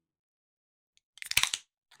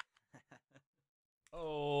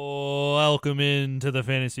Oh, welcome into the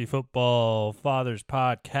Fantasy Football Fathers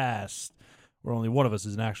Podcast, where only one of us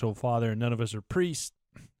is an actual father and none of us are priests.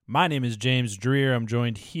 My name is James Dreer. I'm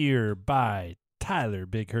joined here by Tyler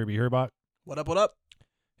Big Herbie Herbach. What up, what up?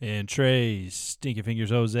 And Trey Stinky Fingers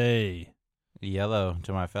Jose. Yellow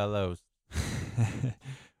to my fellows.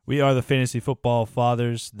 We are the Fantasy Football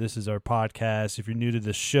Fathers. This is our podcast. If you're new to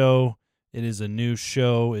the show, it is a new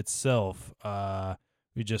show itself.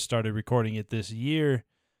 We just started recording it this year,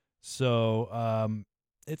 so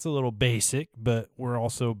it's a little basic, but we're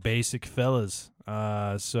also basic fellas.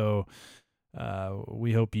 So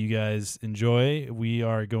we hope you guys enjoy. We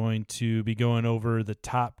are going to be going over the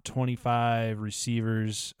top 25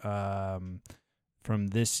 receivers from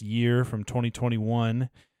this year, from 2021,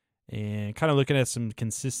 and kind of looking at some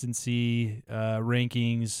consistency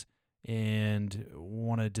rankings, and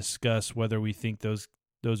want to discuss whether we think those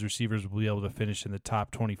receivers will be able to finish in the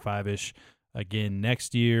top 25-ish again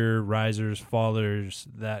next year, risers, fallers,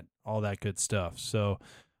 all that good stuff. So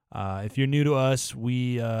if you're new to us,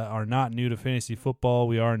 we are not new to fantasy football.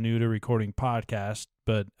 We are new to recording podcasts,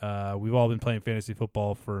 but we've all been playing fantasy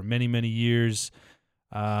football for many, many years,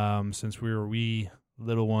 since we were wee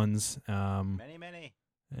little ones. Many.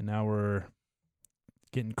 And now we're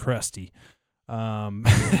getting crusty.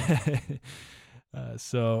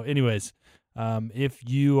 So anyways, if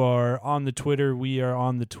you are on the Twitter, we are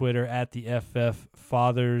on the Twitter at the FF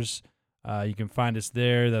Fathers. You can find us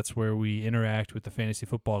there. That's where we interact with the fantasy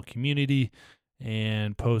football community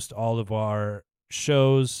and post all of our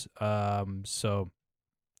shows. So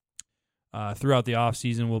throughout the off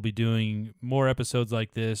season, we'll be doing more episodes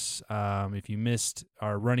like this. If you missed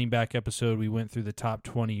our running back episode, we went through the top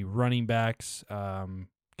 20 running backs,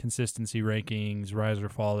 consistency rankings, riser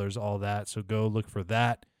fallers, all that. So go look for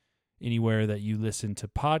that anywhere that you listen to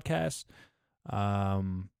podcasts.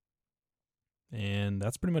 And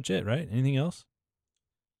that's pretty much it, right? Anything else?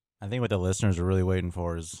 I think what the listeners are really waiting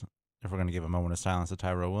for is if we're going to give a moment of silence to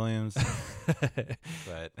Tyrell Williams.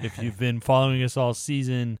 But if you've been following us all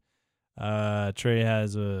season, Trey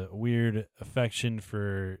has a weird affection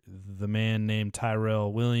for the man named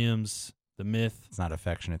Tyrell Williams, the myth. It's not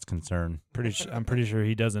affection, it's concern. I'm pretty sure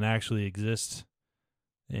he doesn't actually exist,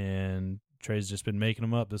 and Trey's just been making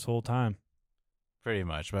them up this whole time. Pretty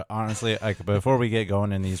much. But honestly, before we get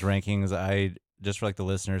going in these rankings, I just for the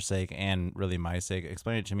listeners' sake and really my sake,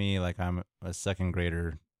 explain it to me like I'm a second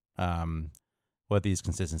grader, what these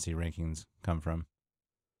consistency rankings come from.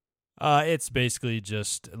 It's basically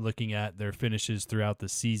just looking at their finishes throughout the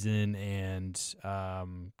season and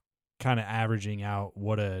kind of averaging out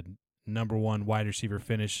what a number one wide receiver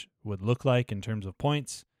finish would look like in terms of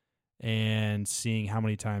points and seeing how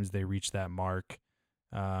many times they reach that mark.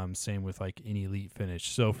 Same with an elite finish.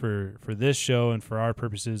 So for this show and for our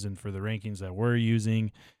purposes and for the rankings that we're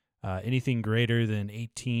using, anything greater than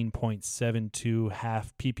 18.72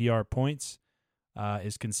 half PPR points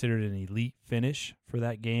is considered an elite finish for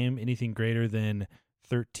that game. Anything greater than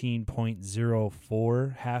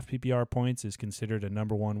 13.04 half PPR points is considered a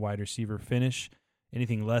number one wide receiver finish.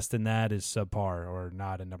 Anything less than that is subpar or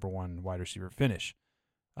not a number one wide receiver finish.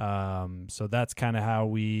 So that's kind of how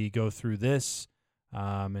we go through this,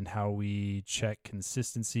 and how we check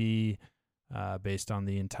consistency based on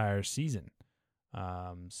the entire season.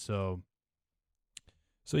 So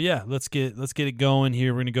yeah, let's get it going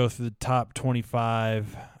here. We're going to go through the top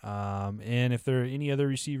 25. And if there are any other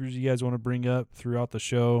receivers you guys want to bring up throughout the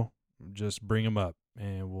show, just bring them up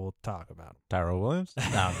and we'll talk about them. Tyrell Williams?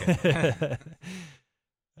 No, okay.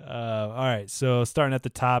 All right, so starting at the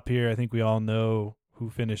top here, I think we all know who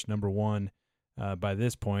finished number one by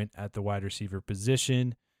this point at the wide receiver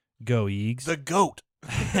position. Go Eags. The GOAT.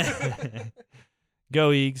 Go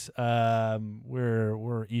Eags.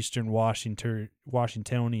 We're Eastern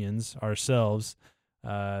Washingtonians ourselves,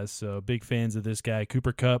 so big fans of this guy.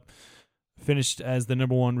 Cooper Kupp finished as the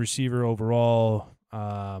number one receiver overall,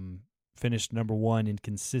 finished number one in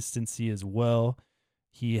consistency as well.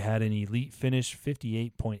 He had an elite finish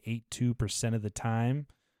 58.82% of the time,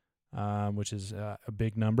 which is a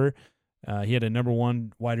big number. He had a number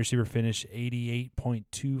one wide receiver finish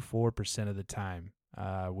 88.24% of the time,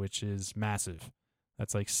 which is massive.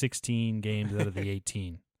 That's 16 games out of the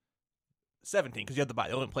 18. 17, because you had the bye.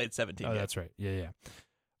 They only played 17 Oh, games. that's right. Yeah.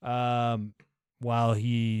 While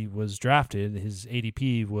he was drafted, his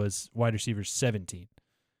ADP was wide receiver 17.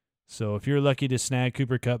 So if you're lucky to snag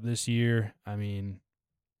Cooper Kupp this year, I mean,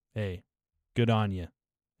 hey, good on you.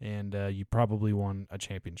 And you probably won a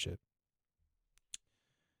championship.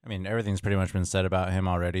 I mean, everything's pretty much been said about him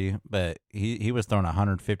already, but he was throwing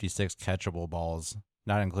 156 catchable balls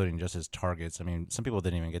not including just his targets. I mean, some people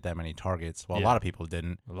didn't even get that many targets. Well, Yeah. a lot of people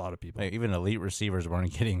didn't. A lot of people. Like, even elite receivers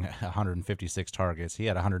weren't getting 156 targets. He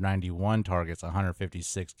had 191 targets,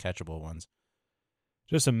 156 catchable ones.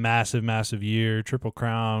 Just a massive, massive year. Triple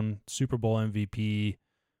Crown, Super Bowl MVP,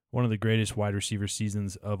 one of the greatest wide receiver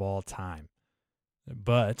seasons of all time.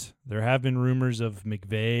 But there have been rumors of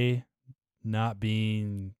McVay not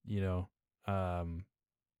being,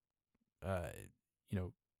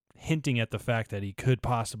 hinting at the fact that he could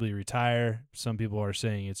possibly retire. Some people are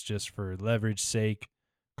saying it's just for leverage sake,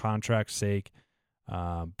 contract sake.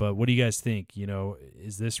 But what do you guys think?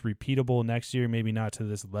 Is this repeatable next year? Maybe not to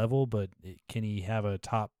this level, but can he have a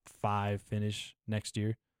top 5 finish next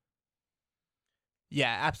year?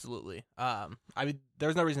 Yeah, absolutely.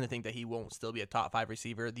 There's no reason to think that he won't still be a top 5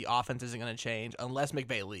 receiver. The offense isn't going to change unless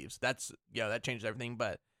McVay leaves. That changes everything.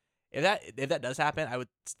 But if that does happen, I would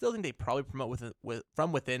still think they probably promote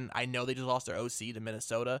from within. I know they just lost their OC to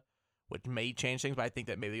Minnesota, which may change things. But I think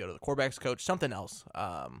that maybe they go to the quarterbacks coach, something else,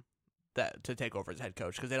 that to take over as head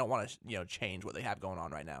coach, because they don't want to change what they have going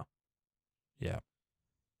on right now. Yeah.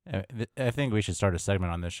 I think we should start a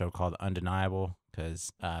segment on this show called Undeniable,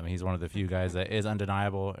 because he's one of the few guys that is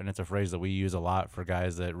undeniable, and it's a phrase that we use a lot for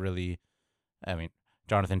guys that really,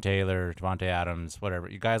 Jonathan Taylor, Devontae Adams, whatever.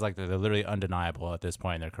 You guys like they're literally undeniable at this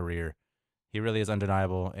point in their career. He really is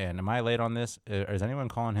undeniable. And am I late on this? Is anyone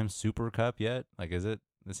calling him Super Cup yet? Like, is it?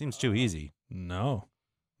 It seems too easy. No,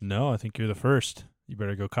 I think you're the first. You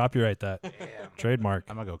better go copyright that. Trademark.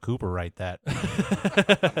 I'm gonna go Cooper write that.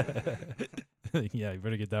 Yeah, you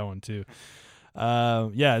better get that one too.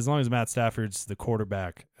 As long as Matt Stafford's the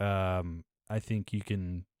quarterback, I think you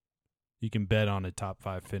can bet on a top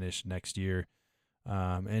 5 finish next year,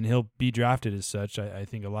 and he'll be drafted as such. I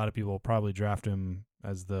think a lot of people will probably draft him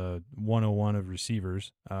as the 101 of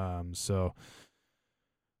receivers.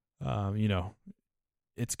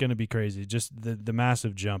 It's going to be crazy. Just the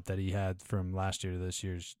massive jump that he had from last year to this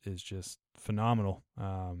year is just phenomenal.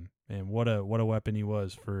 And what a weapon he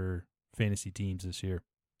was for fantasy teams this year.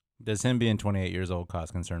 Does him being 28 years old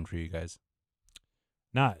cause concern for you guys?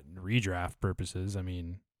 Not redraft purposes. I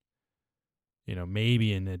mean,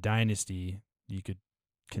 maybe in a dynasty you could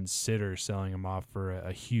consider selling him off for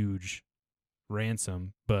a huge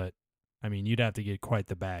ransom, but I mean, you'd have to get quite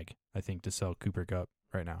the bag, I think, to sell Cooper Kupp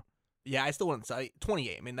right now. Yeah, I still wouldn't say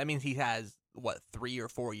 28. I mean, that means he has 3 or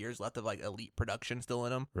 4 years left of elite production still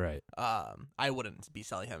in him. Right. I wouldn't be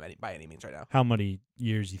selling him by any means right now. How many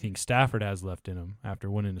years do you think Stafford has left in him after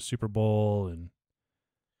winning the Super Bowl? And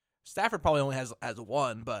Stafford probably only has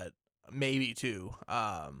 1, but maybe 2.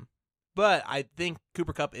 But I think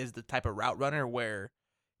Cooper Kupp is the type of route runner where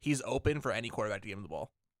he's open for any quarterback to give him the ball.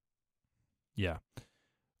 Yeah.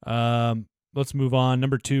 Let's move on.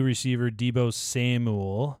 Number 2 receiver, Deebo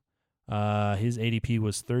Samuel. His ADP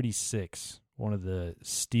was 36. One of the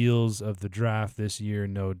steals of the draft this year,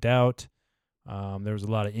 no doubt. There was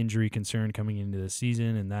a lot of injury concern coming into the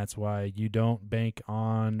season, and that's why you don't bank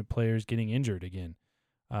on players getting injured again.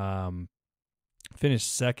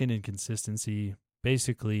 Finished second in consistency,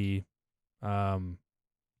 basically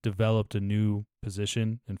developed a new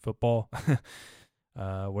position in football.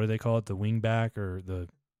 What do they call it? The wing back or the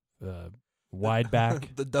wide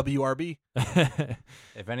back? The WRB.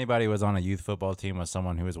 If anybody was on a youth football team with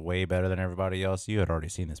someone who was way better than everybody else, you had already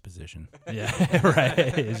seen this position. Yeah,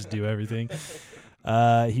 right. Just do everything.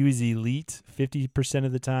 He was elite 50%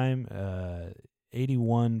 of the time,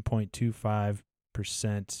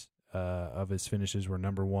 81.25% of his finishes were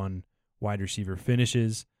number 1 wide receiver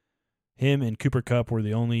finishes. Him and Cooper Kupp were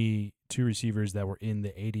the only 2 receivers that were in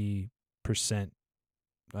the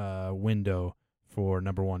 80% window for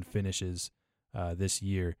number 1 finishes this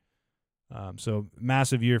year. So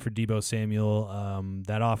massive year for Deebo Samuel.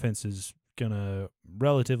 That offense is going to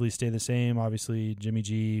relatively stay the same. Obviously, Jimmy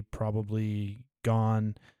G probably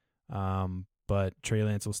gone, but Trey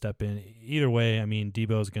Lance will step in. Either way, I mean,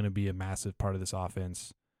 Deebo is going to be a massive part of this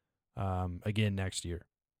offense again next year.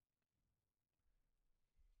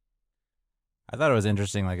 I thought it was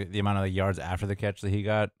interesting, the amount of yards after the catch that he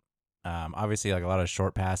got. Obviously, a lot of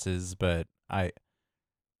short passes, but I'm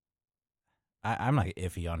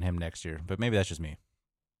iffy on him next year. But maybe that's just me.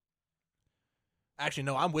 Actually,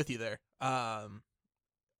 no, I'm with you there.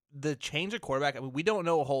 The change of quarterback, I mean, we don't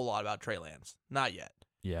know a whole lot about Trey Lance. Not yet.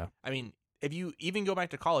 Yeah. I mean, if you even go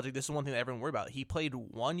back to college, this is one thing that everyone worried about. He played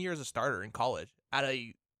 1 year as a starter in college at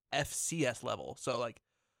a FCS level. So,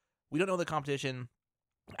 we don't know the competition.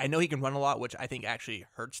 I know he can run a lot, which I think actually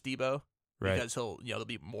hurts Deebo. Right. Because there'll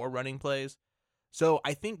be more running plays. So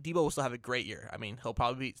I think Deebo will still have a great year. I mean, he'll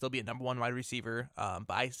probably still be a number 1 wide receiver, but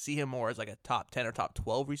I see him more as a top 10 or top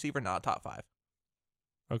 12 receiver, not a top 5.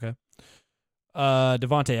 Okay.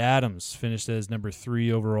 Devontae Adams finished as number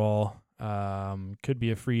 3 overall. Could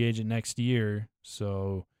be a free agent next year,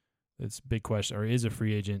 so it's a big question. Or is a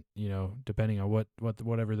free agent, depending on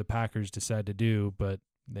whatever the Packers decide to do. But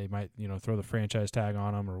they might, throw the franchise tag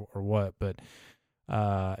on him or what. But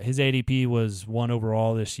his ADP was 1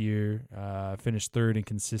 overall this year. Finished 3rd in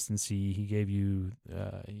consistency. He gave you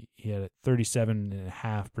he had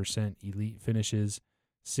 37.5% elite finishes.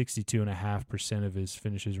 62.5% of his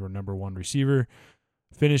finishes were number 1 receiver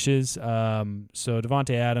finishes. So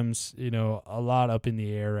Devontae Adams, a lot up in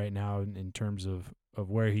the air right now in terms of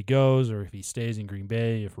where he goes, or if he stays in Green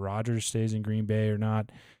Bay, if Rodgers stays in Green Bay or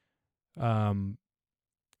not.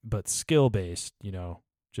 But skill based,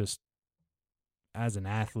 just as an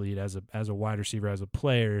athlete, as a wide receiver, as a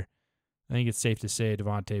player, I think it's safe to say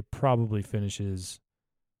Devontae probably finishes.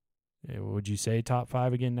 Would you say top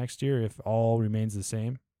 5 again next year if all remains the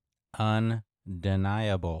same?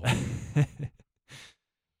 Undeniable.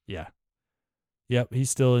 Yeah. Yep, he's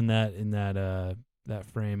still in that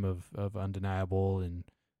frame of undeniable and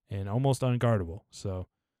almost unguardable. So,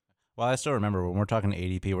 well, I still remember when we're talking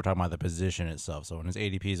ADP, we're talking about the position itself. So when his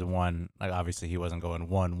ADP is 1, like obviously he wasn't going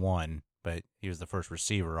 1-1, but he was the first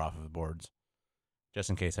receiver off of the boards. Just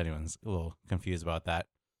in case anyone's a little confused about that.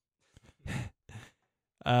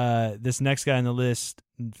 This next guy on the list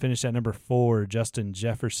finished at number 4, Justin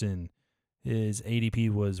Jefferson. His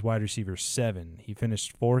ADP was wide receiver 7. He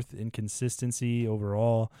finished 4th in consistency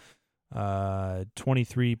overall,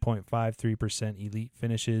 23.53% elite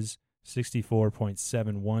finishes,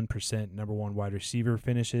 64.71% number 1 wide receiver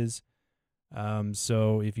finishes.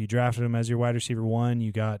 So if you drafted him as your wide receiver 1,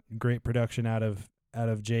 you got great production out of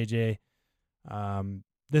JJ.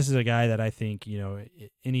 This is a guy that I think,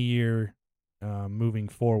 any year moving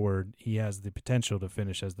forward, he has the potential to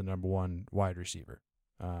finish as the number 1 wide receiver,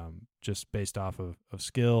 just based off of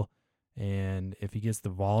skill. And if he gets the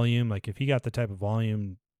volume, like if he got the type of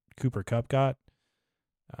volume Cooper Kupp got,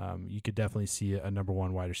 you could definitely see a number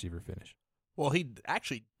 1 wide receiver finish. Well, he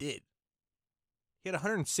actually did. He had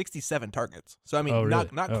 167 targets. So, I mean, really?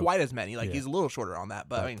 not quite as many. Like, Yeah. he's a little shorter on that.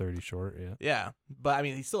 But About I mean, 30 short, yeah. Yeah. But, I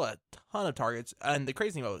mean, he still had a ton of targets. And the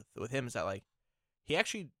crazy thing with him is that, like, he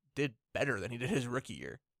actually did better than he did his rookie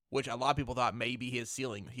year, which a lot of people thought may be his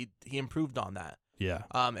ceiling. He improved on that. Yeah.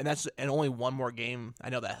 And only one more game.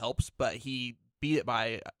 I know that helps, but he beat it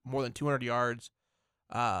by more than 200 yards,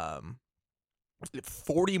 40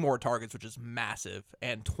 more targets, which is massive,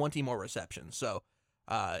 and 20 more receptions. So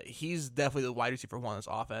he's definitely the wide receiver 1 in this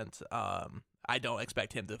offense. I don't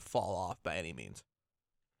expect him to fall off by any means.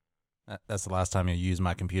 That's the last time you use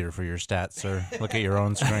my computer for your stats, sir. Look at your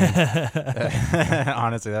own screen.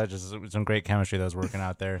 Honestly, that was just some great chemistry that was working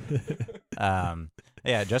out there.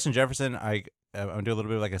 Yeah, Justin Jefferson, I'm gonna do a little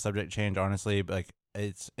bit of like a subject change, honestly. But like,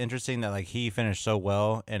 it's interesting that like he finished so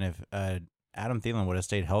well, and if Adam Thielen would have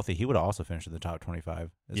stayed healthy, he would have also finished in the top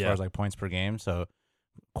 25 as far as like points per game. So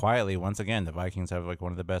quietly, once again, the Vikings have like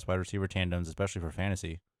one of the best wide receiver tandems, especially for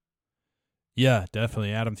fantasy. Yeah,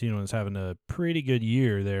 definitely. Adam Thielen was having a pretty good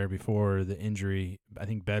year there before the injury. I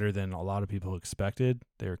think better than a lot of people expected.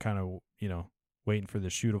 They were kind of, waiting for the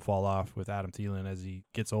shoe to fall off with Adam Thielen as he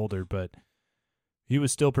gets older, but he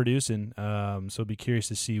was still producing. So be curious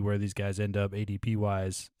to see where these guys end up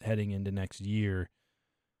ADP-wise heading into next year.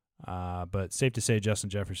 But safe to say Justin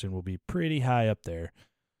Jefferson will be pretty high up there.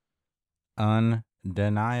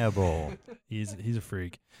 Undeniable. He's a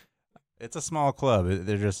freak. It's a small club.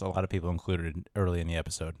 There's just a lot of people included early in the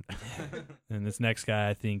episode. And this next guy,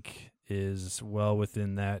 I think, is well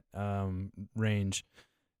within that range.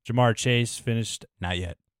 Jamar Chase finished. Not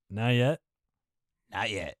yet. Not yet?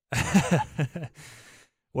 Not yet.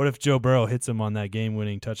 What if Joe Burrow hits him on that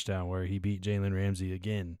game-winning touchdown where he beat Jalen Ramsey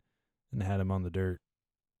again and had him on the dirt?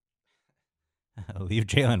 Leave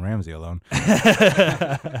Jalen Ramsey alone.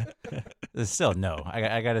 Still, no.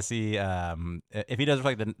 I got to see if he does it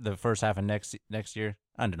for like the first half of next year.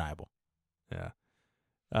 Undeniable. Yeah.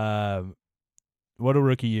 What a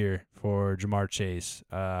rookie year for Jamar Chase.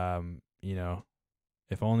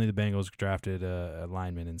 If only the Bengals drafted a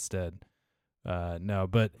lineman instead. No,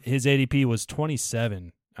 but his ADP was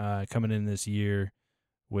 27 coming in this year,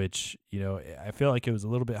 which, I feel like it was a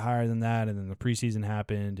little bit higher than that. And then the preseason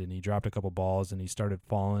happened and he dropped a couple balls and he started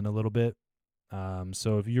falling a little bit.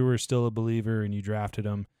 So if you were still a believer and you drafted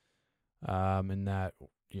him in that,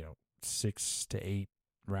 6 to 8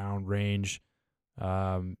 round range,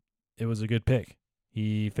 it was a good pick.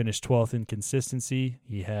 He finished 12th in consistency.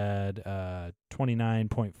 He had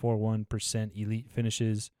 29.41% elite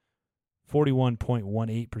finishes,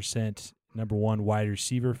 41.18% number 1 wide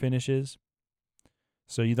receiver finishes.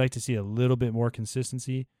 So you'd like to see a little bit more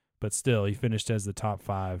consistency, but still, he finished as the top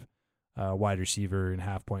 5 wide receiver in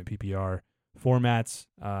half-point PPR formats.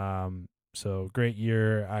 So great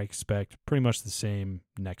year. I expect pretty much the same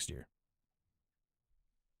next year.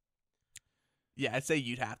 Yeah, I'd say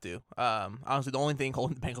you'd have to. Honestly, the only thing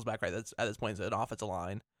holding the Bengals back at this point is an offensive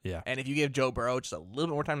line. Yeah. And if you give Joe Burrow just a little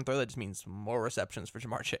bit more time to throw, that just means more receptions for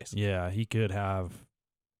Jamar Chase. Yeah, he could have.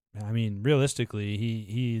 I mean, realistically,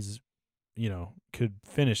 he's could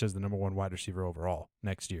finish as the number 1 wide receiver overall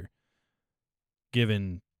next year,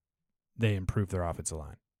 given they improve their offensive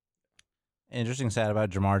line. Interesting stat about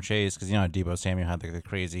Jamar Chase, because Deebo Samuel had like the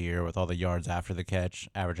crazy year with all the yards after the catch,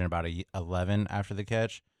 averaging about 11 after the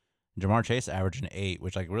catch. Jamar Chase averaging 8,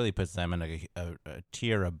 which like really puts them in a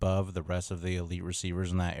tier above the rest of the elite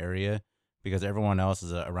receivers in that area, because everyone else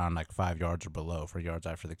is around like 5 yards or below for yards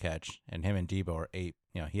after the catch, and him and Deebo are 8.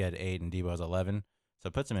 He had 8 and Deebo has 11, so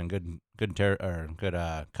it puts him in good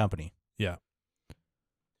company. Yeah.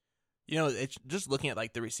 It's just looking at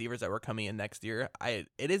like the receivers that were coming in next year. It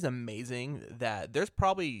is amazing that there's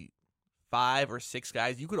probably 5 or 6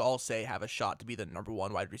 guys you could all say have a shot to be the number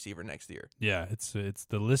 1 wide receiver next year. Yeah, it's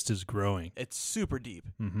the list is growing. It's super deep.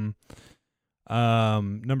 Mm-hmm.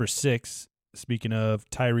 Number 6, speaking of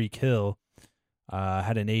Tyreek Hill,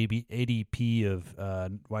 had an ADP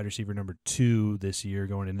of wide receiver number 2 this year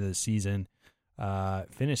going into the season.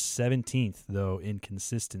 Finished 17th though in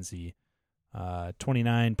consistency.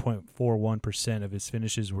 29.41% of his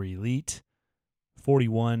finishes were elite.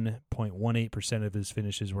 41.18% of his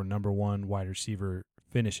finishes were number 1 wide receiver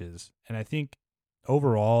finishes. And I think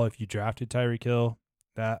overall, if you drafted Tyreek Hill,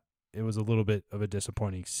 that it was a little bit of a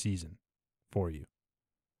disappointing season for you.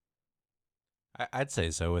 I'd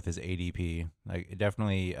say so with his ADP. Like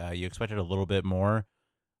definitely, you expected a little bit more,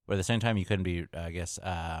 but at the same time, you couldn't be, I guess,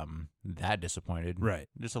 that disappointed. Right.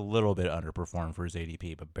 Just a little bit underperformed for his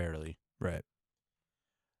ADP, but barely. Right.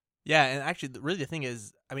 Yeah, and actually, really the thing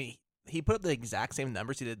is, I mean, he put up the exact same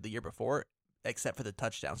numbers he did the year before, except for the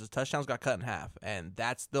touchdowns. His touchdowns got cut in half, and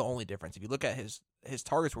that's the only difference. If you look at his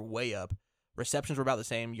targets were way up, receptions were about the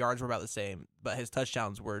same, yards were about the same, but his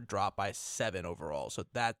touchdowns were dropped by 7 overall. So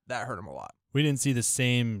that hurt him a lot. We didn't see the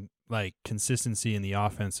same like consistency in the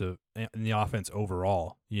offense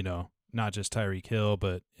overall. Not just Tyreek Hill,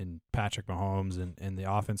 but in Patrick Mahomes and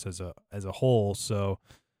the offense as a whole. So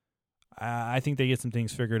I think they get some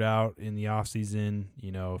things figured out in the offseason,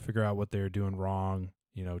 figure out what they're doing wrong.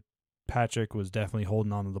 Patrick was definitely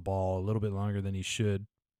holding on to the ball a little bit longer than he should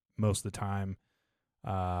most of the time.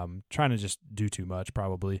 Trying to just do too much,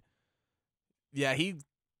 probably. Yeah,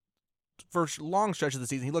 for long stretches of the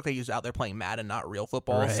season, he looked like he was out there playing Madden, not real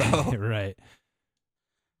football. Right, So. right.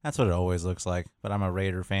 That's what it always looks like. But I'm a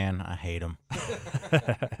Raider fan. I hate him.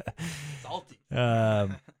 Salty.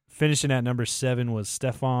 Finishing at number 7 was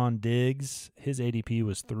Stephon Diggs. His ADP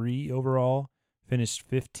was 3 overall. Finished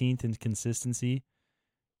 15th in consistency.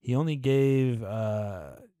 He only gave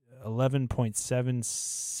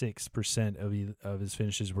 11.76% of his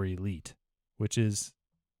finishes were elite, which is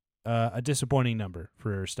a disappointing number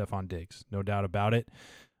for Stephon Diggs, no doubt about it.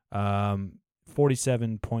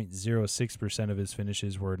 47.06% of his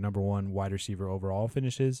finishes were number 1 wide receiver overall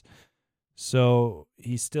finishes. So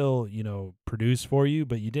he still, produced for you,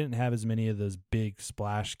 but you didn't have as many of those big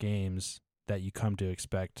splash games that you come to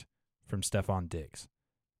expect from Stephon Diggs.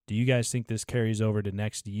 Do you guys think this carries over to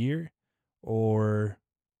next year, or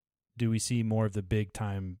do we see more of the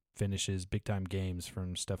big-time finishes, big-time games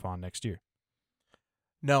from Stephon next year?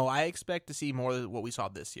 No, I expect to see more of what we saw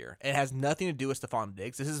this year. It has nothing to do with Stephon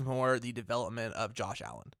Diggs. This is more the development of Josh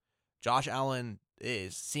Allen. Josh Allen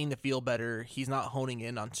is seeing the field better. He's not honing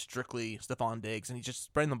in on strictly Stephon Diggs, and he's just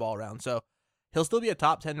spreading the ball around. So he'll still be a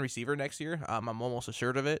top 10 receiver next year. I'm almost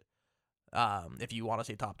assured of it. If you want to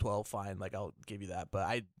say top 12, fine. Like, I'll give you that. But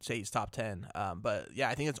I'd say he's top 10. But, yeah,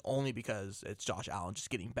 I think it's only because it's Josh Allen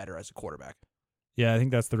just getting better as a quarterback. Yeah, I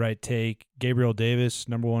think that's the right take. Gabriel Davis,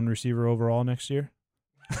 number 1 receiver overall next year.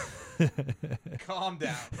 Calm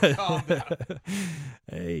down. Calm down.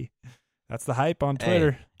 Hey, that's the hype on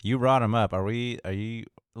Twitter. Hey, you brought him up. Are you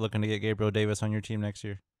looking to get Gabriel Davis on your team next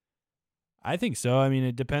year? I think so. I mean,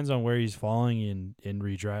 it depends on where he's falling in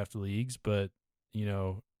redraft leagues, but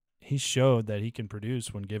he showed that he can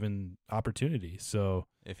produce when given opportunity. So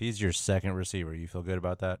if he's your second receiver, you feel good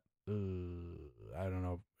about that? I don't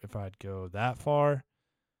know if I'd go that far.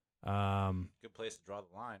 Good place to draw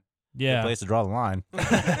the line. Yeah. Good place to draw the line.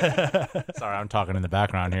 Sorry, I'm talking in the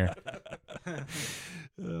background here.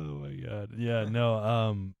 Oh my God. Yeah,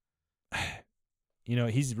 no.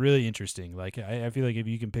 He's really interesting. Like, I feel like if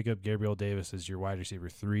you can pick up Gabriel Davis as your wide receiver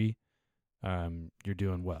 3, you're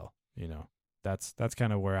doing well, that's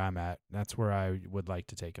kind of where I'm at. That's where I would like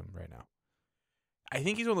to take him right now. I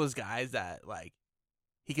think he's one of those guys that like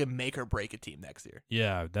he can make or break a team next year.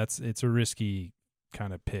 Yeah, it's a risky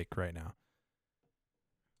kind of pick right now.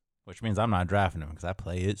 Which means I'm not drafting him because I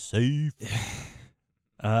play it safe.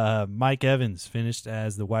 Mike Evans finished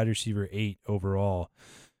as the wide receiver 8 overall.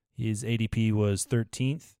 His ADP was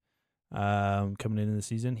 13th coming into the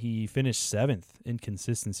season. He finished 7th in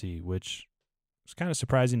consistency, which was kind of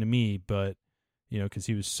surprising to me, but, because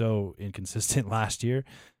he was so inconsistent last year,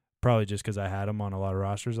 probably just because I had him on a lot of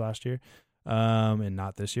rosters last year and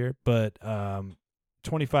not this year. But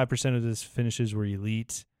 25% of his finishes were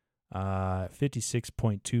elite.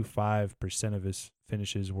 56.25% of his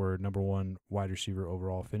finishes were number 1 wide receiver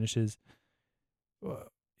overall finishes.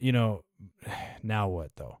 Now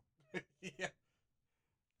what though? Yeah.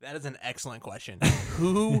 That is an excellent question.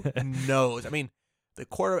 Who knows? I mean, the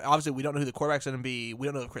quarter. Obviously, we don't know who the quarterback's going to be. We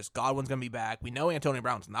don't know if Chris Godwin's going to be back. We know Antonio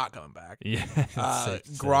Brown's not coming back. Yeah.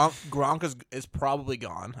 Gronk is probably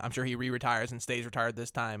gone. I'm sure he re-retires and stays retired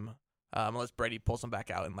this time, unless Brady pulls him back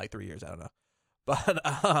out in like 3 years. I don't know. But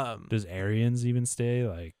does Arians even stay?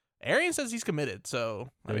 Like Arians says he's committed. So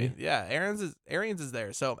I mean, yeah, Arians is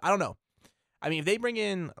there. So I don't know. I mean, if they bring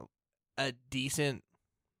in a decent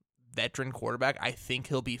veteran quarterback, I think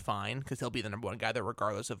he'll be fine because he'll be the number 1 guy there,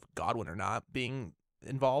 regardless of Godwin or not being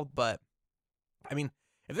involved. But I mean,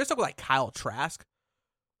 if they're stuck with like Kyle Trask,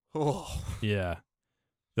 yeah,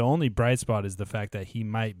 the only bright spot is the fact that he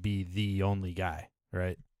might be the only guy,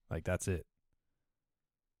 right? Like that's it.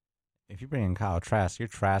 If you bring in Kyle Trask, you're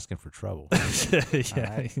Trasking for trouble.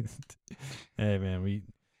 Yeah. Right? Hey man, we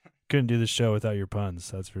couldn't do the show without your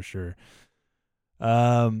puns. That's for sure.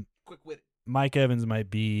 Quick wit. Mike Evans might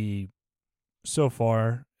be, so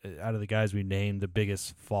far, out of the guys we named, the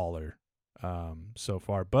biggest faller so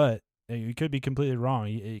far. But you could be completely wrong.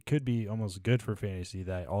 It could be almost good for fantasy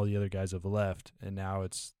that all the other guys have left, and now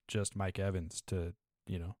it's just Mike Evans to,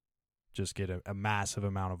 just get a massive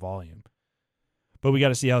amount of volume. But we got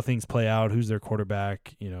to see how things play out. Who's their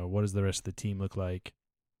quarterback? What does the rest of the team look like?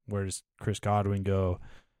 Where does Chris Godwin go?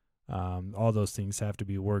 All those things have to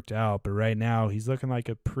be worked out. But right now, he's looking like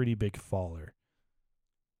a pretty big faller.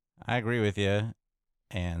 I agree with you.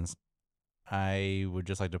 And I would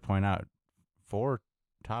just like to point out 4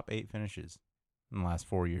 top 8 finishes in the last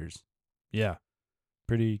 4 years. Yeah,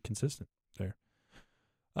 pretty consistent there.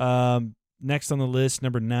 Next on the list,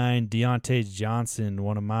 number 9, Deontay Johnson,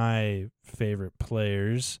 one of my favorite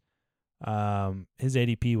players. His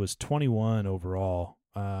ADP was 21 overall,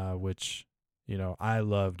 which I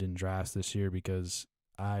loved in drafts this year because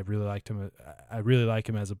I really liked him. I really like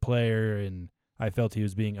him as a player, and I felt he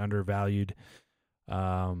was being undervalued,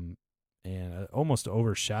 and almost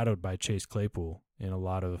overshadowed by Chase Claypool in a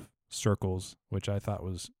lot of circles, which I thought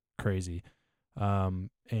was crazy.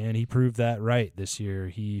 And he proved that right this year.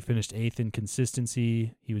 He finished 8th in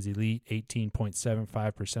consistency. He was elite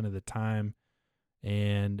 18.75% of the time,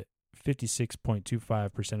 and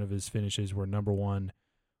 56.25% of his finishes were number 1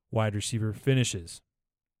 wide receiver finishes.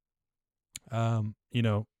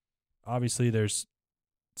 Obviously there's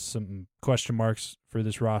some question marks for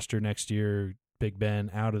this roster next year. Big Ben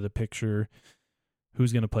out of the picture.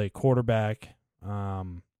 Who's going to play quarterback?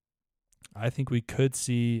 I think we could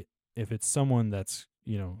see, if it's someone that's,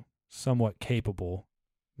 somewhat capable,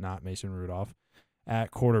 not Mason Rudolph,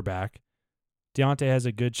 at quarterback, Deontay has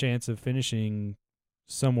a good chance of finishing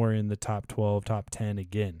somewhere in the top 12, top 10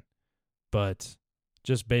 again. But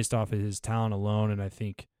just based off of his talent alone, and I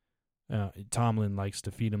think Tomlin likes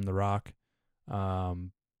to feed him the rock,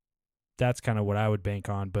 that's kind of what I would bank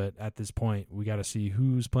on. But at this point, we got to see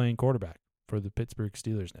who's playing quarterback for the Pittsburgh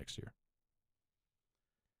Steelers next year.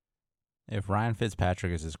 If Ryan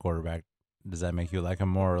Fitzpatrick is his quarterback, does that make you like him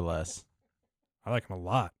more or less? I like him a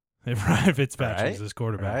lot. If Ryan Fitzpatrick is his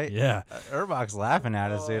quarterback, right? Yeah. Urbach's laughing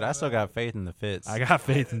at us, dude. I still got faith in the Fitz. I got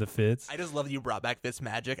faith in the Fitz. I just love that you brought back Fitz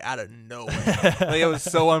magic out of nowhere. Like, it was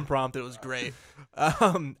so unprompted. It was great.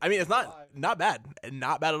 I mean, it's not bad.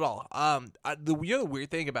 Not bad at all. The weird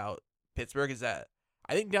thing about Pittsburgh is that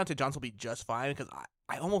I think Deontay Johnson will be just fine because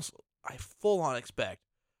I full on expect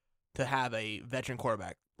to have a veteran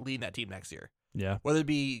quarterback leading that team next year. Yeah. Whether it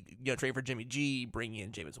be, trade for Jimmy G, bringing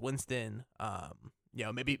in Jameis Winston,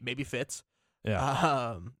 maybe Fitz. Yeah.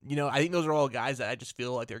 I think those are all guys that I just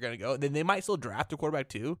feel like they're going to go. And then they might still draft a quarterback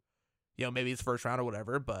too. Maybe it's first round or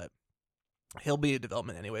whatever, but he'll be a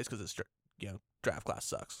development anyways because it's, draft class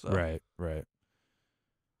sucks. So. Right.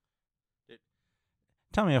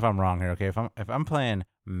 Tell me if I'm wrong here, okay? If I'm playing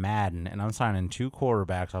Madden and I'm signing 2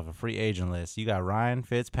 quarterbacks off a free agent list, you got Ryan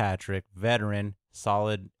Fitzpatrick, veteran,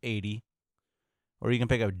 solid 80, or you can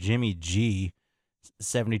pick up Jimmy G,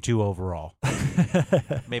 72 overall.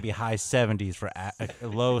 Maybe high 70s for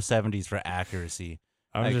low 70s for accuracy.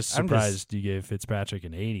 I'm just surprised you gave Fitzpatrick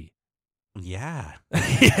an 80. Yeah.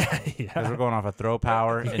 Yeah. Because we're going off of throw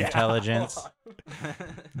power, intelligence.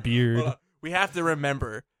 Beard. We have to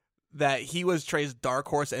remember that he was Trey's dark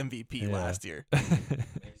horse MVP last year.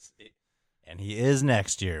 And he is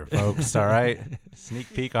next year, folks. All right.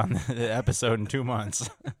 Sneak peek on the episode in 2 months.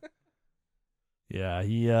 Yeah,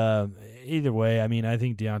 he either way, I mean, I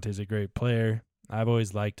think Deontay's a great player. I've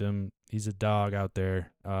always liked him. He's a dog out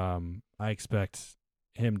there. I expect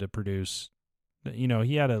him to produce. You know,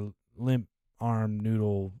 he had a limp arm,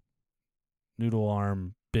 noodle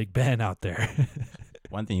arm, Big Ben out there.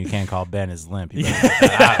 One thing you can't call Ben is limp. You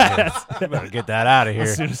better get that out of here.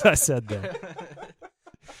 As soon as I said that.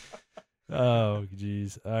 Oh,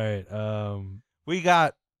 jeez. All right. We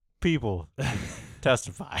got people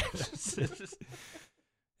testify.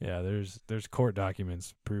 Yeah, there's court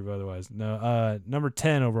documents prove otherwise. No, number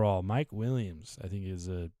 10 overall, Mike Williams, I think is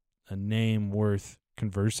a name worth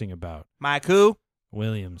conversing about. Mike who?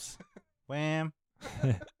 Williams. Wham.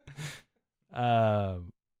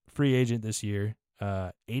 Free agent this year.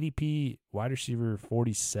 ADP wide receiver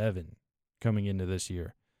 47 coming into this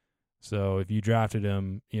year. So if you drafted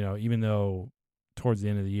him, you know, even though towards the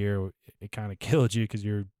end of the year it kind of killed you because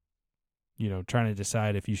you're, you know, trying to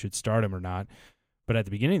decide if you should start him or not. But at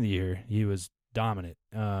the beginning of the year, he was dominant.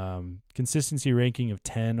 Consistency ranking of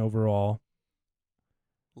 10 overall.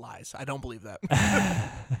 Lies. I don't believe that.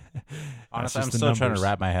 Honestly, I'm still trying to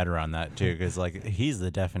wrap my head around that, too, because, like, he's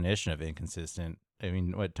the definition of inconsistent. I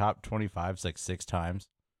mean, what, top 25 is like 6 times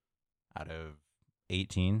out of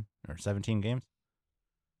 18 or 17 games?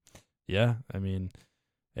 Yeah, I mean,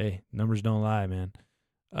 hey, numbers don't lie, man.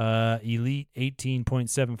 Elite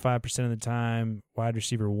 18.75% of the time. Wide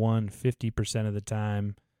receiver 1 50% of the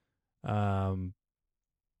time.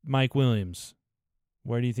 Mike Williams,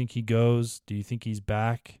 where do you think he goes? Do you think he's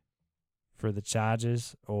back for the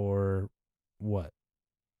Chargers or what?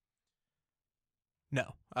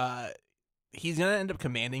 No. He's going to end up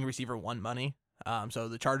commanding receiver 1 money. So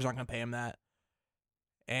the Chargers aren't going to pay him that.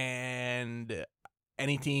 And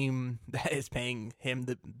any team that is paying him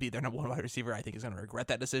to be their number 1 wide receiver, I think is going to regret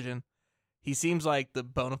that decision. He seems like the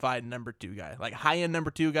bona fide number 2 guy, like high-end number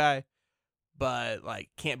 2 guy, but like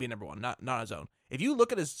can't be number 1, not on his own. If you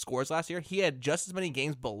look at his scores last year, he had just as many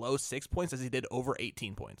games below 6 points as he did over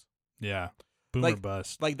 18 points. Yeah. Boomer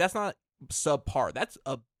bust. Like, that's not subpar. That's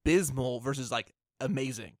abysmal versus, like,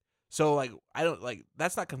 amazing. So, like, I don't, like,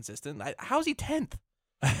 that's not consistent. How is he 10th?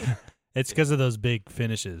 It's because of those big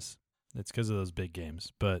finishes. It's because of those big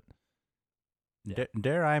games. But yeah.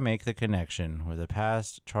 Dare I make the connection with a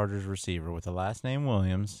past Chargers receiver with the last name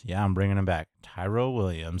Williams? Yeah, I'm bringing him back. Tyrell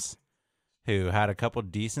Williams, who had a couple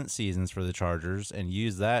decent seasons for the Chargers and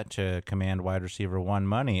used that to command wide receiver 1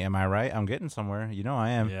 money. Am I right? I'm getting somewhere. You know I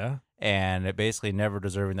am. Yeah. And it basically never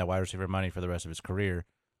deserving that wide receiver money for the rest of his career.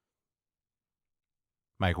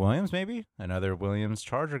 Mike Williams, maybe? Another Williams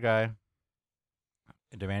Charger guy.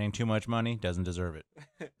 Demanding too much money, doesn't deserve it.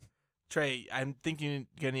 Trey, I'm thinking you're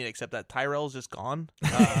going to need to accept that Tyrell's just gone.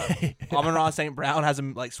 Amon-Ra St. Brown has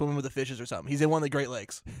him like swimming with the fishes or something. He's in one of the Great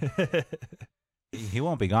Lakes. He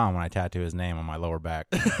won't be gone when I tattoo his name on my lower back.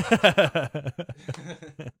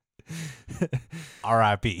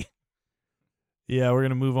 R.I.P. Yeah, we're going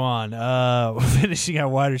to move on. Finishing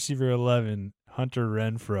at wide receiver 11, Hunter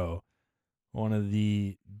Renfrow, one of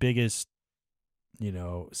the biggest, you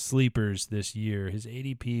know, sleepers this year. His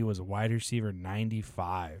ADP was a wide receiver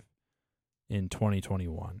 95 in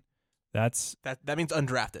 2021. That means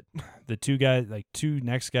undrafted. The two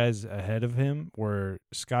next guys ahead of him were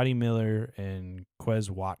Scotty Miller and Quez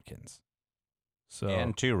Watkins. So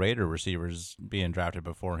and 2 Raider receivers being drafted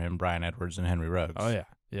before him, Brian Edwards and Henry Ruggs. Oh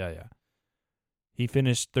yeah. He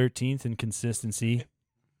finished 13th in consistency.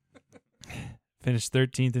 He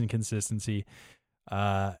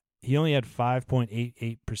only had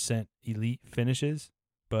 5.88% elite finishes,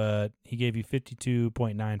 but he gave you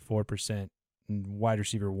 52.94% wide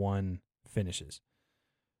receiver 1 finishes.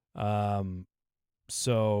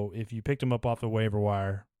 So if you picked him up off the waiver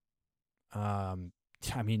wire, I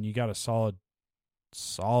mean, you got a solid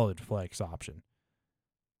flex option.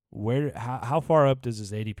 How far up does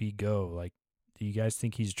his ADP go? Like, do you guys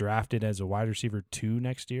think he's drafted as a wide receiver 2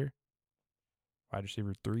 next year? Wide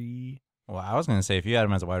receiver 3? Well, I was going to say, if you had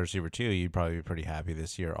him as a wide receiver 2, you'd probably be pretty happy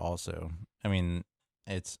this year also. I mean,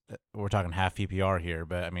 we're talking half PPR here,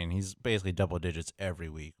 but I mean, he's basically double digits every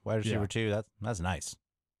week. Wide receiver 2, that's nice.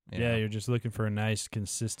 You're just looking for a nice,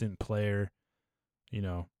 consistent player. You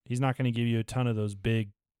know, he's not going to give you a ton of those big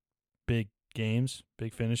games,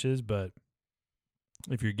 big finishes, but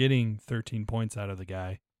if you're getting 13 points out of the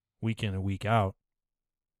guy week in and week out,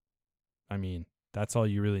 I mean, that's all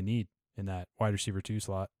you really need in that wide receiver 2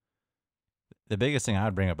 slot. The biggest thing I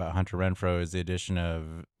would bring up about Hunter Renfrow is the addition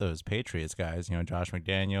of those Patriots guys. Josh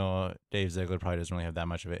McDaniel, Dave Ziegler probably doesn't really have that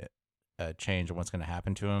much of a change in what's going to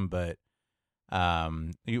happen to him, but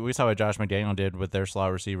we saw what Josh McDaniel did with their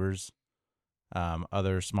slot receivers,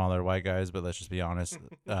 other smaller white guys, but let's just be honest.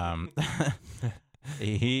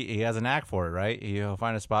 He has a knack for it, right? He'll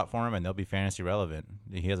find a spot for him, and they'll be fantasy relevant.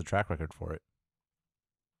 He has a track record for it.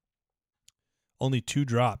 Only 2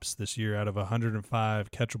 drops this year out of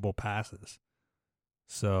 105 catchable passes.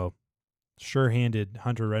 So, sure-handed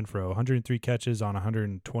Hunter Renfrow, 103 catches on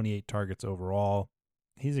 128 targets overall.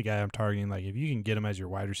 He's a guy I'm targeting. Like, if you can get him as your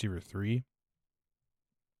wide receiver 3,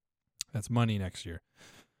 that's money next year.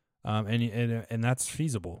 And that's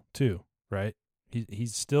feasible too, right?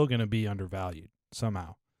 He's still going to be undervalued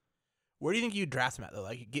somehow. Where do you think you draft him at though?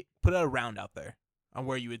 Like, put a round out there on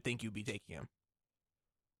where you would think you'd be taking him.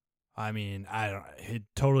 I mean, it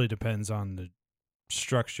totally depends on the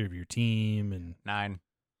structure of your team and 9.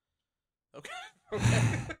 Okay.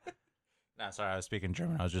 No, sorry, I was speaking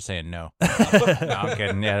German. I was just saying no. No, I'm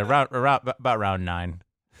kidding. Yeah, about round 9.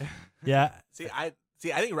 Yeah. I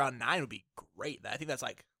think round 9 would be great. I think that's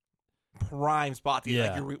like prime spot to get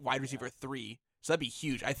like your wide receiver 3. So that'd be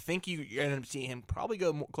huge. I think you're end up seeing him probably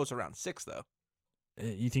go closer around 6 though.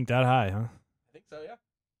 You think that high, huh? I think so, yeah.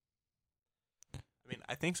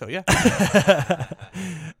 I think so, yeah.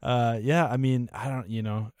 Yeah, I mean, I don't,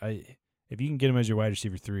 if you can get him as your wide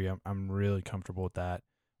receiver 3, I'm really comfortable with that.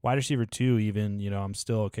 Wide receiver 2, even, I'm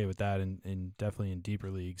still okay with that, and definitely in deeper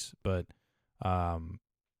leagues. But, I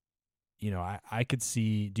could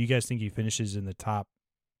see. Do you guys think he finishes in the top,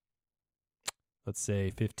 let's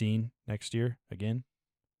say, 15 next year again?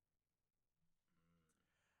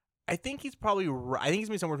 I think he's probably. I think he's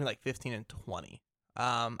gonna be somewhere between like 15 and 20.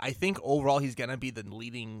 I think overall he's gonna be the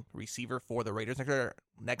leading receiver for the Raiders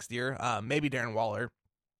next year. Maybe Darren Waller,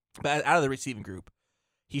 but out of the receiving group,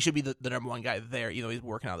 he should be the number 1 guy there. He's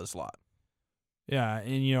working out of the slot. Yeah,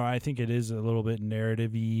 and I think it is a little bit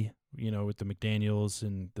narrative-y, with the McDaniels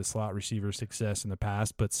and the slot receiver success in the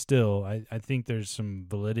past, but still, I think there's some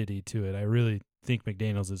validity to it. I really think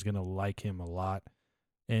McDaniels is going to like him a lot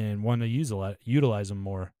and want to utilize him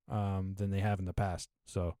more than they have in the past.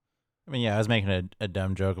 So, I mean, yeah, I was making a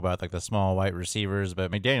dumb joke about like the small white receivers,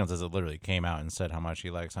 but McDaniels has literally came out and said how much he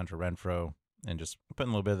likes Hunter Renfrow and just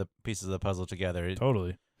putting a little bit of the pieces of the puzzle together.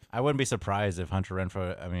 Totally. I wouldn't be surprised if Hunter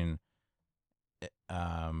Renfrow,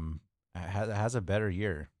 has a better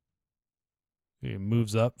year. He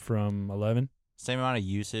moves up from 11. Same amount of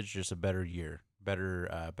usage, just a better year.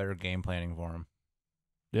 Better game planning for him.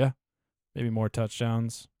 Yeah. Maybe more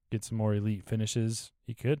touchdowns, get some more elite finishes.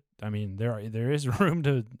 He could. I mean, there is room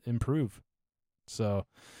to improve. So,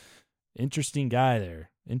 interesting guy there.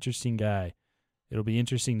 Interesting guy. It'll be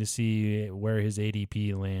interesting to see where his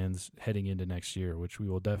ADP lands heading into next year, which we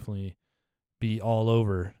will definitely be all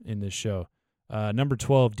over in this show. Number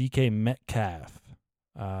 12, DK Metcalf.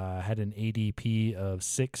 Had an ADP of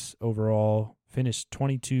 6 overall, finished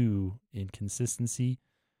 22 in consistency,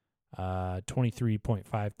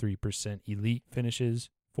 23.53% elite finishes,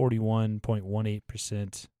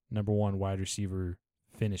 41.18% number 1 wide receiver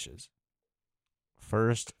finishes.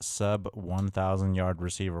 First sub 1,000 yard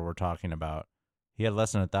receiver we're talking about. He had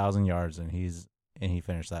less than 1,000 yards, and he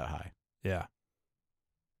finished that high. Yeah,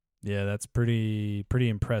 that's pretty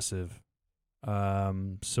impressive.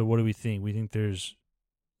 So what do we think? We think there's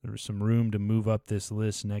some room to move up this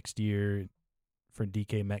list next year for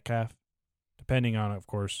DK Metcalf, depending on, of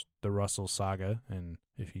course, the Russell saga and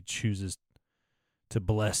if he chooses to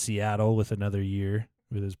bless Seattle with another year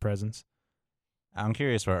with his presence. I'm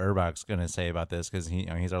curious what Urbach's going to say about this because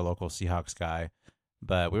he's our local Seahawks guy.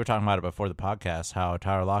 But we were talking about it before the podcast, how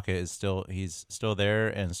Tyler Lockett is still there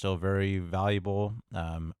and still very valuable.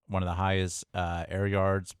 One of the highest air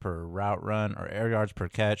yards per route run or air yards per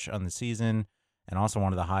catch on the season, and also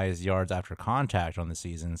one of the highest yards after contact on the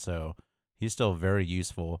season. So he's still very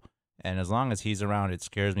useful. And as long as he's around, it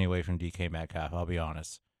scares me away from DK Metcalf, I'll be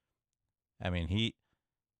honest. I mean,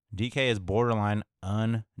 DK is borderline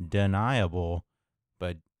undeniable,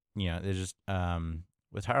 but, there's just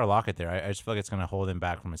with Tyler Lockett there, I just feel like it's going to hold him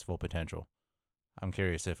back from his full potential. I'm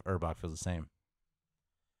curious if Urbach feels the same.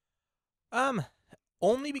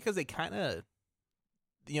 Only because they kind of,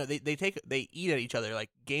 they eat at each other like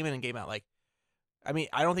game in and game out. Like, I mean,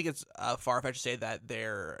 I don't think it's far-fetched to say that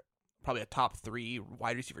they're probably a top 3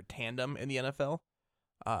 wide receiver tandem in the NFL.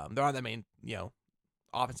 There aren't that many,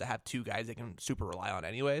 offense that have 2 guys they can super rely on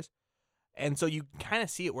anyways. And so you kind of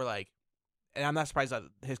see it where, like, and I'm not surprised that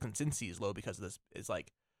his consistency is low because of this. It's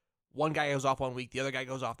like one guy goes off one week, the other guy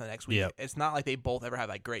goes off the next week. Yep. It's not like they both ever have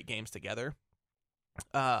like great games together.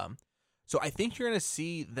 So I think you're going to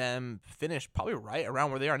see them finish probably right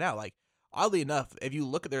around where they are now. Like, oddly enough, if you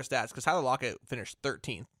look at their stats, because Tyler Lockett finished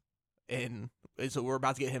 13th, so we're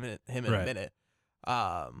about to get him in a minute.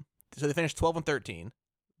 So they finished 12 and 13.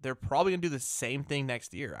 They're probably going to do the same thing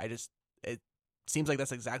next year. It seems like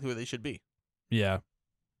that's exactly where they should be. Yeah.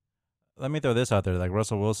 Let me throw this out there, like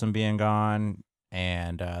Russell Wilson being gone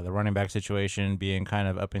and the running back situation being kind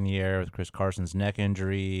of up in the air with Chris Carson's neck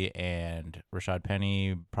injury and Rashad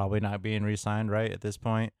Penny probably not being re-signed right at this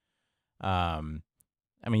point. I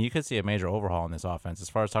mean, you could see a major overhaul in this offense. As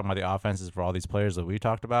far as talking about the offenses for all these players that we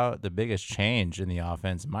talked about, the biggest change in the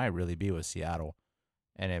offense might really be with Seattle.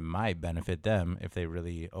 And it might benefit them if they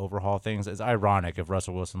really overhaul things. It's ironic if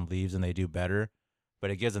Russell Wilson leaves and they do better,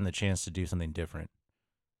 but it gives them the chance to do something different.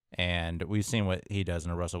 And we've seen what he does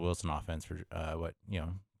in a Russell Wilson offense for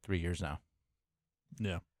 3 years now.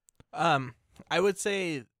 Yeah. I would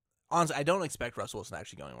say, honestly, I don't expect Russell Wilson to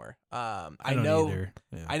actually go anywhere. I don't know either.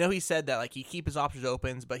 Yeah. I know he said that like he keep his options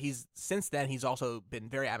open, but since then he's also been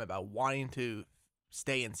very adamant about wanting to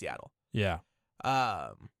stay in Seattle. Yeah.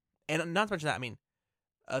 And not to mention that, I mean,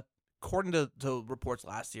 according to reports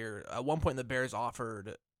last year, at one point the Bears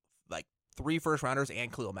offered like 3 first-rounders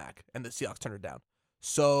and Khalil Mack, and the Seahawks turned it down.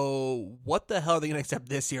 So what the hell are they going to accept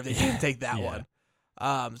this year if they can't take that one?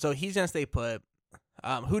 So he's going to stay put.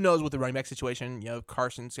 Who knows with the running back situation?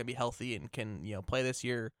 Carson's going to be healthy and can play this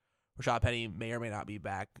year. Rashad Penny may or may not be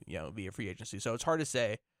back via free agency. So it's hard to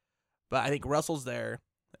say. But I think Russell's there,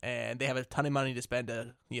 and they have a ton of money to spend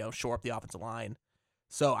to shore up the offensive line.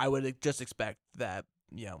 So I would just expect that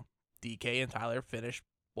DK and Tyler finish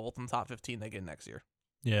both in the top 15 again next year.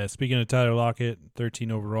 Yeah, speaking of Tyler Lockett,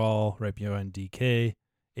 13 overall, right behind DK,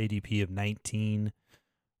 ADP of 19.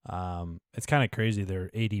 It's kind of crazy their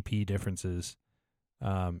ADP differences.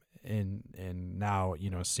 And now,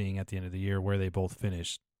 seeing at the end of the year where they both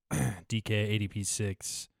finished. DK ADP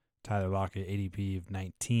 6, Tyler Lockett ADP of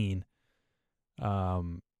 19.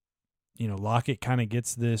 Lockett kind of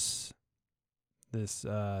gets this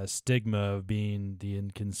stigma of being the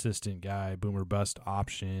inconsistent guy, boomer bust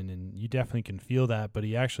option, and you definitely can feel that, but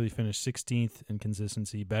he actually finished 16th in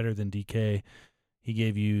consistency, better than DK. He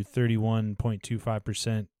gave you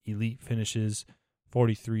 31.25% elite finishes,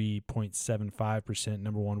 43.75%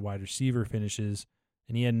 number one wide receiver finishes,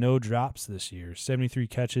 and he had no drops this year, 73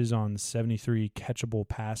 catches on 73 catchable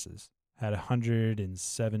passes, had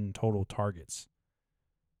 107 total targets.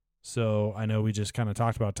 So I know we just kind of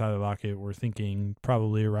talked about Tyler Lockett. We're thinking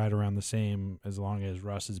probably right around the same as long as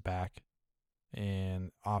Russ is back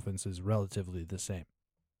and offense is relatively the same.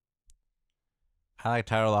 I like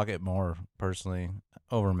Tyler Lockett more personally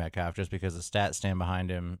over Metcalf just because the stats stand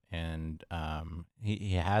behind him, and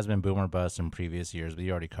he has been boomer bust in previous years, but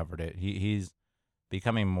you already covered it. He's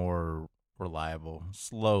becoming more reliable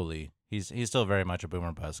slowly. He's still very much a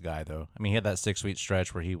boomer bust guy though. I mean, he had that 6-week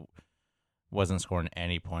stretch where he wasn't scoring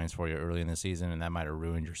any points for you early in the season, and that might have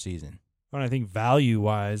ruined your season. And I think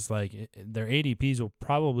value-wise, like their ADPs will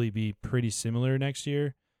probably be pretty similar next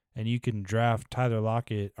year, and you can draft Tyler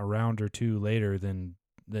Lockett a round or two later than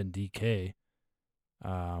DK,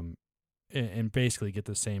 and basically get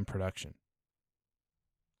the same production.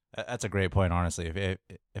 That's a great point, honestly.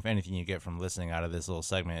 If anything you get from listening out of this little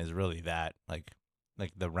segment is really that, like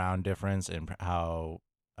the round difference and how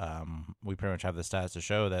we pretty much have the stats to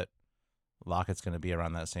show that Lockett's going to be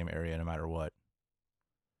around that same area no matter what.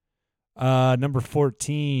 Number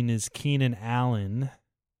 14 is Keenan Allen.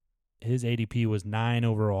 His ADP was 9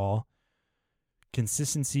 overall.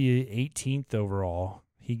 Consistency 18th overall.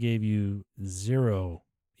 He gave you 0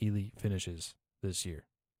 elite finishes this year.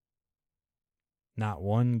 Not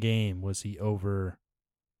one game was he over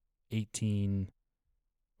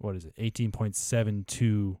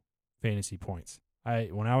 18.72 fantasy points.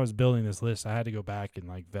 When I was building this list, I had to go back and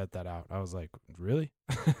vet that out. I was like, really?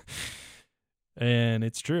 And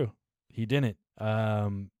it's true. He didn't.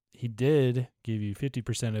 He did give you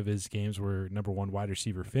 50% of his games were number one wide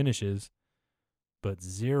receiver finishes, but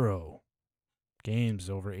 0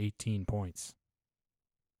 games over 18 points.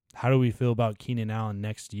 How do we feel about Keenan Allen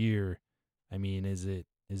next year? I mean, is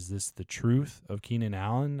this the truth of Keenan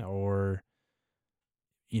Allen, or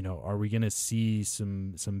are we going to see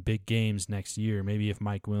some big games next year? Maybe if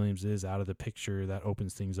Mike Williams is out of the picture, that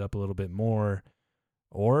opens things up a little bit more.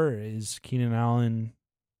 Or is Keenan Allen,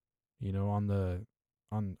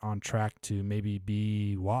 on track to maybe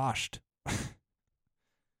be washed?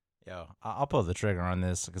 Yo, I'll pull the trigger on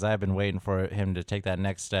this because I've been waiting for him to take that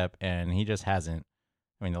next step, and he just hasn't.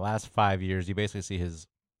 I mean, the last 5 years, you basically see his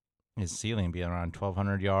ceiling being around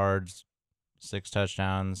 1,200 yards, 6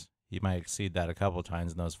 touchdowns. He might exceed that a couple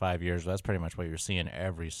times in those 5 years, but that's pretty much what you're seeing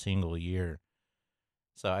every single year.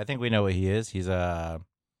 So I think we know what he is. He's a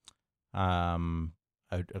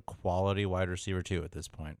quality wide receiver too at this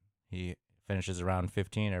point. He finishes around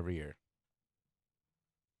 15 every year.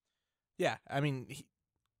 Yeah, I mean,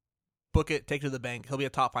 book it, take it to the bank. He'll be a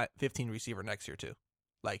top 15 receiver next year too.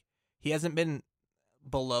 Like, he hasn't been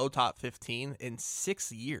below top 15 in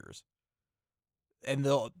 6 years. And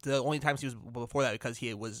the only times he was before that because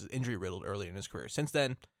he was injury riddled early in his career. Since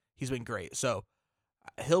then, he's been great. So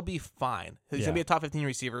he'll be fine. He's gonna be a top 15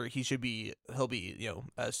 receiver. He'll be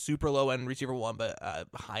a super low end receiver 1, but a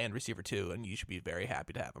high end receiver 2, and you should be very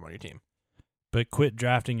happy to have him on your team. But quit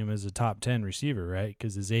drafting him as a top 10 receiver, right?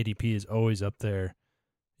 Because his ADP is always up there,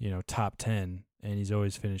 top 10, and he's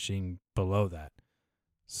always finishing below that.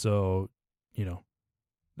 So,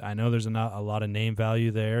 I know there's a lot of name value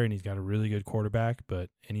there, and he's got a really good quarterback, and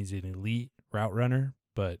he's an elite route runner,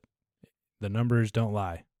 but the numbers don't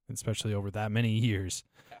lie, especially over that many years.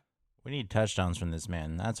 We need touchdowns from this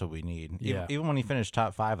man. That's what we need. Yeah. Even when he finished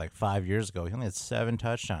top 5 like 5 years ago, he only had 7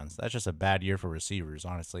 touchdowns. That's just a bad year for receivers,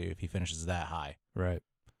 honestly, if he finishes that high. Right.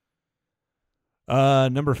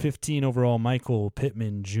 Number 15 overall, Michael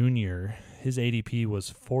Pittman Jr. His ADP was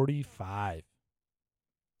 45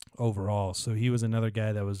 overall, so he was another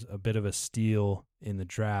guy that was a bit of a steal in the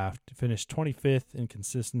draft. Finished 25th in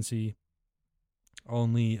consistency.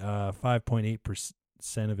 Only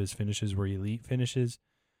 5.8% of his finishes were elite finishes.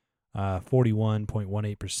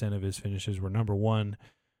 41.18% of his finishes were number 1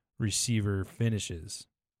 receiver finishes.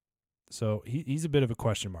 So he's a bit of a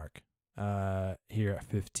question mark here at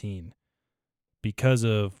 15 because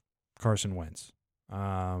of Carson Wentz.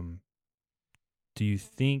 Do you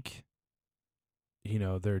think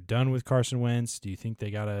they're done with Carson Wentz? Do you think they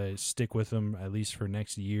got to stick with him at least for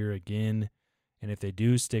next year again? And if they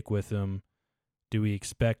do stick with him, do we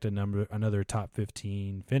expect another top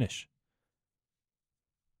 15 finish?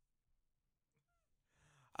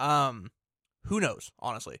 Who knows,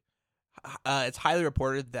 honestly. It's highly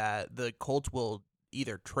reported that the Colts will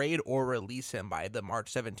either trade or release him by the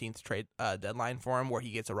March 17th trade deadline for him, where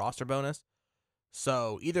he gets a roster bonus.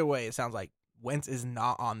 So either way, it sounds like Wentz is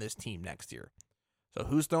not on this team next year. So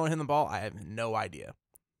who's throwing him the ball? I have no idea.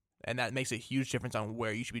 And that makes a huge difference on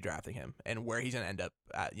where you should be drafting him and where he's going to end up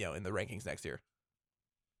at, in the rankings next year.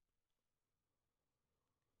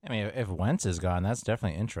 I mean, if Wentz is gone, that's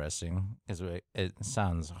definitely interesting because it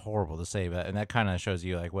sounds horrible to say, and that kind of shows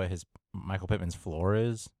you like what his Michael Pittman's floor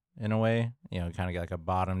is in a way. Kind of get like a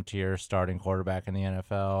bottom tier starting quarterback in the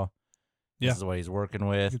NFL. This is what he's working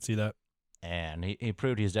with. I can see that. And he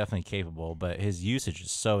proved he's definitely capable, but his usage is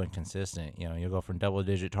so inconsistent. You'll go from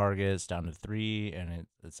double-digit targets down to 3, and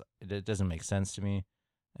it doesn't make sense to me.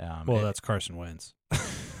 That's Carson Wentz.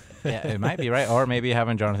 Yeah, it might be right, or maybe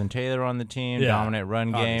having Jonathan Taylor on the team, dominant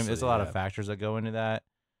run game. There's a lot of factors that go into that.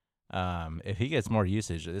 If he gets more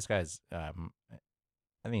usage, this guy's, I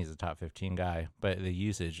think he's a top 15 guy, but the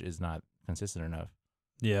usage is not consistent enough.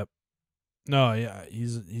 Yep. No, yeah,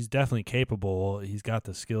 he's definitely capable. He's got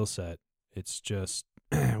the skill set. It's just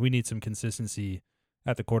we need some consistency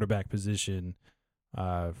at the quarterback position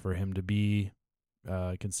for him to be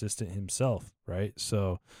consistent himself, right?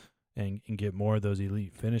 So, and get more of those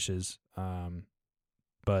elite finishes.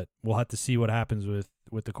 But we'll have to see what happens with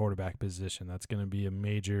the quarterback position. That's going to be a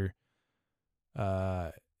major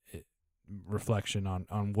reflection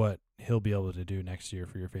on what he'll be able to do next year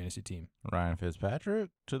for your fantasy team. Ryan Fitzpatrick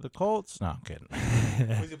to the Colts? No, I'm kidding.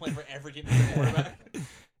 Who's he playing for every team as a quarterback?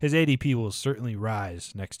 His ADP will certainly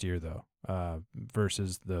rise next year, though,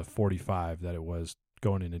 versus the 45 that it was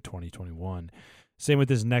going into 2021. Same with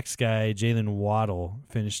this next guy, Jalen Waddle,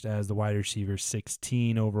 finished as the wide receiver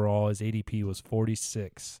 16 overall. His ADP was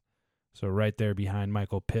 46, so right there behind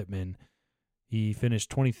Michael Pittman. He finished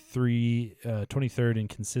 23rd in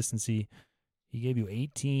consistency. He gave you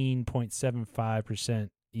 18.75%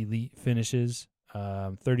 elite finishes,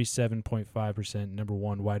 37.5% number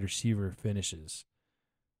 1 wide receiver finishes.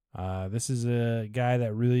 This is a guy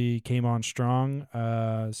that really came on strong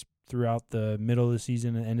throughout the middle of the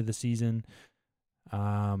season and end of the season.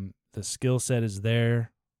 The skill set is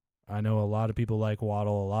there. I know a lot of people like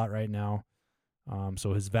Waddle a lot right now.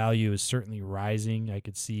 So his value is certainly rising. I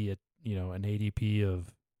could see an ADP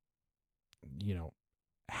of,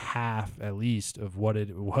 half at least of what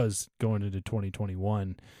it was going into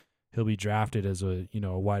 2021. He'll be drafted as a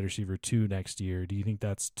wide receiver 2 next year. Do you think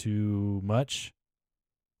that's too much?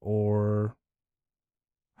 Or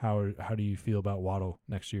How do you feel about Waddle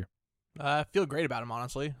next year? I feel great about him,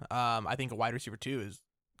 honestly. I think a wide receiver 2 is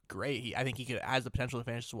great. I think he has the potential to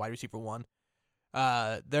finish as a wide receiver 1.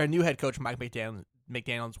 Their new head coach, Mike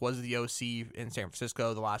McDaniels, was the OC in San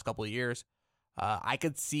Francisco the last couple of years. I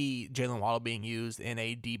could see Jalen Waddle being used in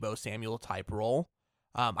a Deebo Samuel type role.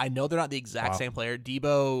 I know they're not the exact same player.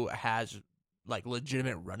 Deebo has like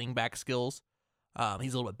legitimate running back skills.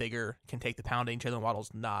 He's a little bit bigger, can take the pounding. Jalen Waddle's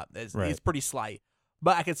not. He's pretty slight.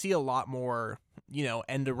 But I could see a lot more,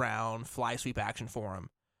 end around, fly sweep action for him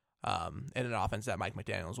in an offense that Mike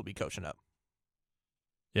McDaniels will be coaching up.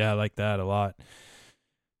 Yeah, I like that a lot.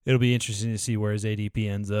 It'll be interesting to see where his ADP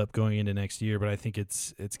ends up going into next year, but I think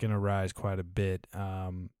it's going to rise quite a bit.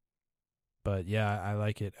 But yeah, I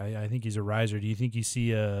like it. I think he's a riser. Do you think you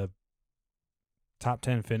see a top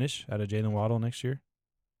 10 finish out of Jalen Waddle next year?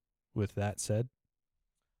 With that said,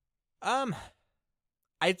 I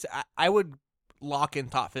would lock in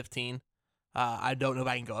top 15. I don't know if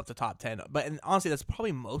I can go up to top 10, but honestly, that's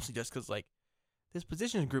probably mostly just because this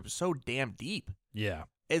position group is so damn deep. Yeah,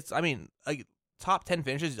 top 10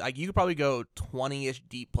 finishes. You could probably go 20-ish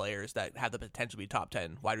deep players that have the potential to be top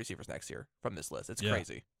 10 wide receivers next year from this list. It's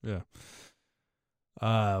crazy. Yeah.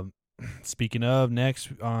 Speaking of next,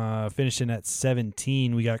 finishing at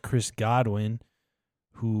 17, we got Chris Godwin,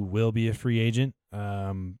 who will be a free agent.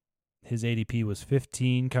 His ADP was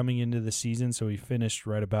 15 coming into the season, so he finished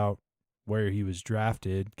right about where he was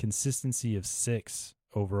drafted. Consistency of 6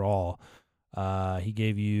 overall. He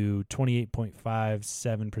gave you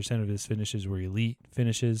 28.57% of his finishes were elite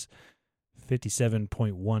finishes.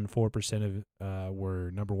 57.14% of were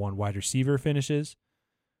number 1 wide receiver finishes.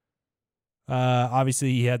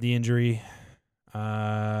 Obviously, he had the injury.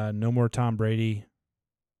 No more Tom Brady.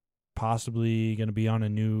 Possibly going to be on a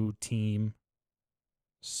new team.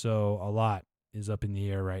 So a lot is up in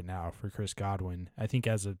the air right now for Chris Godwin. I think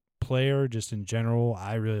as a player, just in general,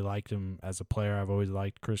 I really liked him as a player. I've always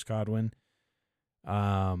liked Chris Godwin.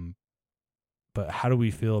 But how do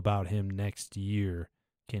we feel about him next year?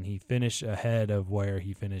 Can he finish ahead of where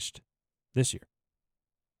he finished this year?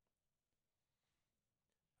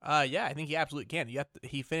 Yeah, I think he absolutely can.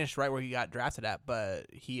 He finished right where he got drafted at, but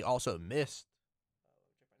he also missed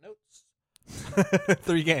notes.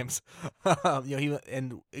 3 games.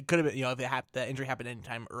 And it could have been, if the injury happened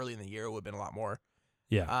anytime early in the year, it would have been a lot more.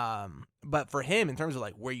 Yeah. But for him, in terms of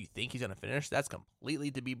where you think he's going to finish, that's completely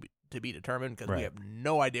to be determined because we have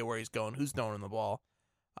no idea where he's going, who's throwing him the ball.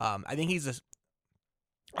 I think he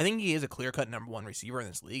is a clear-cut number 1 receiver in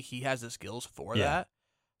this league. He has the skills for that.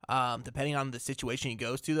 Depending on the situation he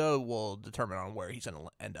goes to, though, will determine on where he's going to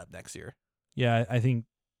end up next year. Yeah, I think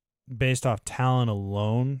based off talent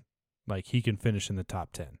alone, he can finish in the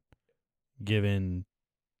top 10, given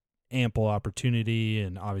ample opportunity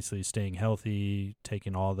and obviously staying healthy,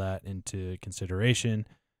 taking all that into consideration.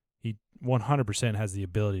 He 100% has the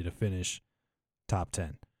ability to finish top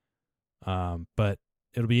 10. But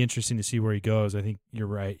it'll be interesting to see where he goes. I think you're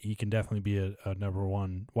right. He can definitely be a number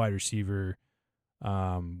 1 wide receiver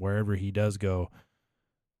wherever he does go.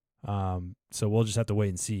 So we'll just have to wait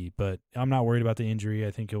and see. But I'm not worried about the injury.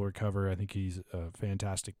 I think he'll recover. I think he's a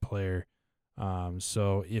fantastic player.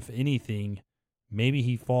 So if anything, maybe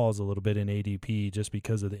he falls a little bit in ADP just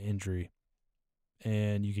because of the injury,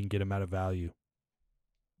 and you can get him out of value.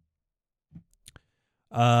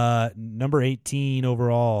 Number 18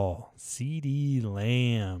 overall, CeeDee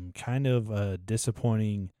Lamb. Kind of a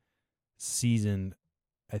disappointing season,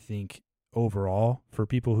 I think, overall for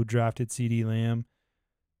people who drafted CeeDee Lamb.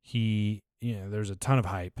 There's a ton of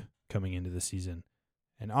hype coming into the season,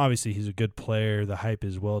 and obviously he's a good player. The hype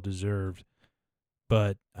is well deserved,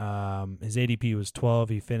 but his ADP was 12.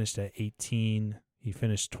 He finished at 18. He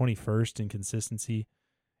finished 21st in consistency.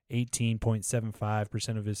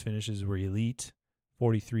 18.75% of his finishes were elite.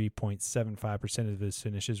 43.75% of his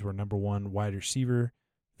finishes were number 1 wide receiver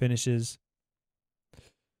finishes.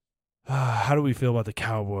 How do we feel about the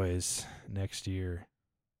Cowboys next year?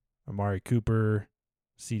 Amari Cooper,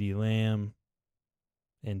 CeeDee Lamb,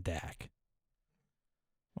 and Dak.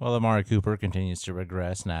 Well, Amari Cooper continues to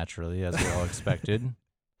regress naturally, as we all expected.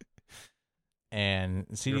 And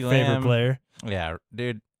CeeDee Lamb, favorite player? Yeah,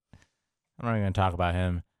 dude. I'm not even going to talk about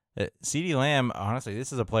him. CeeDee Lamb, honestly,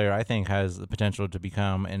 this is a player I think has the potential to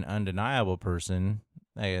become an undeniable person,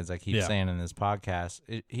 as I keep saying in this podcast.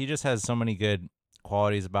 He just has so many good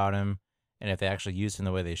qualities about him, and if they actually use him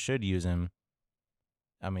the way they should use him,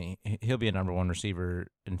 I mean, he'll be a number 1 receiver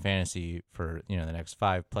in fantasy for the next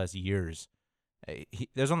 5+ years.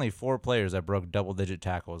 There's only 4 players that broke double-digit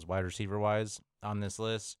tackles wide receiver-wise on this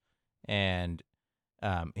list, and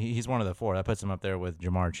he's one of the 4. That puts him up there with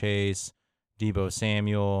Jamar Chase, Debo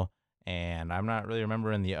Samuel, and I'm not really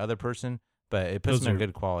remembering the other person, but it puts them in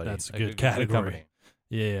good quality. That's a good category. company.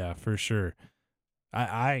 Yeah, for sure.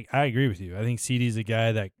 I agree with you. I think CD's a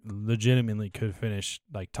guy that legitimately could finish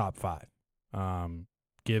like top 5,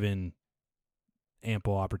 given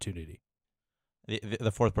ample opportunity.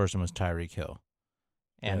 The fourth person was Tyreek Hill.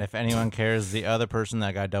 And Yeah. if anyone cares, the other person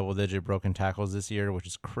that got double-digit broken tackles this year, which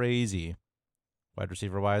is crazy, wide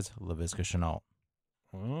receiver-wise, Laviska Shenault.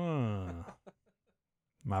 Oh,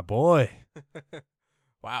 my boy.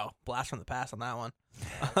 Wow, blast from the past on that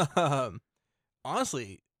one.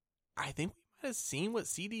 Honestly, I think we might have seen what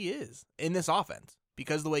CD is in this offense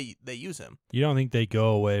because of the way they use him. You don't think they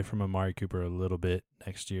go away from Amari Cooper a little bit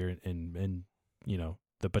next year and you know,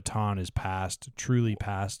 the baton is truly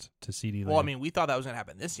passed to CD Lamb? Well, I mean, we thought that was going to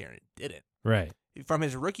happen this year, and it didn't. Right. From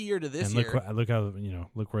his rookie year to this and year. look how,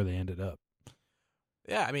 look where they ended up.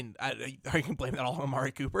 Yeah, I mean, are you going to blame that all on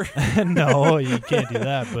Amari Cooper? No, you can't do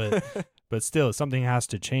that, but still, something has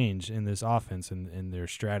to change in this offense and their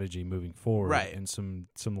strategy moving forward. Right. And some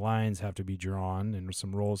lines have to be drawn and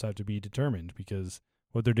some roles have to be determined because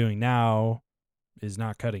what they're doing now is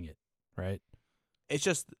not cutting it, right? It's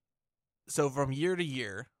just, so from year to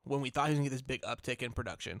year, when we thought he was going to get this big uptick in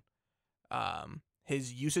production,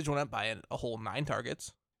 his usage went up by a whole 9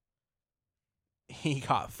 targets. He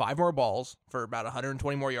got 5 more balls for about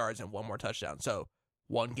 120 more yards and 1 more touchdown. So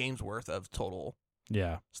 1 game's worth of total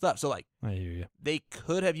stuff. So, like, I hear you. they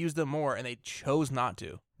could have used them more, and they chose not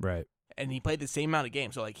to. Right. And he played the same amount of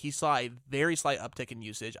games. So, like, he saw a very slight uptick in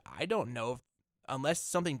usage. I don't know if, unless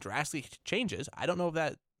something drastically changes, I don't know if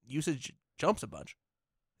that usage jumps a bunch.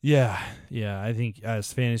 Yeah. I think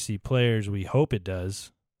as fantasy players, we hope it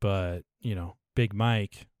does. But, Big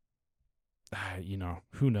Mike,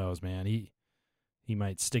 who knows, man? He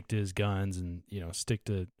might stick to his guns and, stick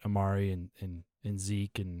to Amari and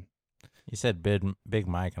Zeke. And You said Big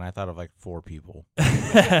Mike, and I thought of like 4 people.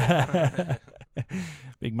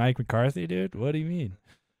 Big Mike McCarthy, dude? What do you mean?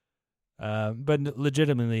 But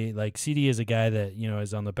legitimately, like, CD is a guy that,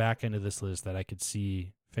 is on the back end of this list that I could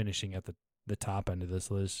see finishing at the top end of this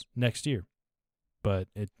list next year. But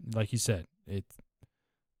it, like you said,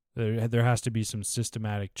 there has to be some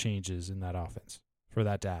systematic changes in that offense for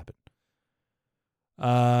that to happen.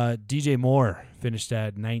 DJ Moore finished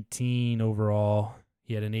at 19 overall.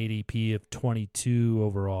 He had an ADP of 22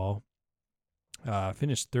 overall.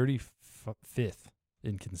 Finished 35th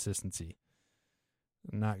in consistency.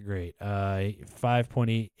 Not great.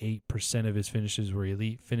 5.88% of his finishes were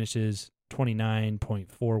elite finishes.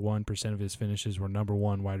 29.41% of his finishes were number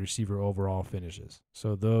 1 wide receiver overall finishes.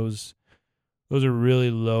 So those are really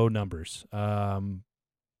low numbers. I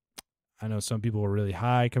know some people were really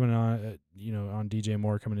high coming on, on DJ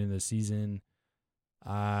Moore coming into the season.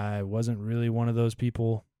 I wasn't really one of those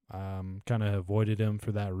people. Kind of avoided him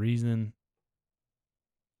for that reason.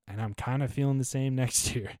 And I'm kind of feeling the same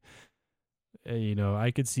next year.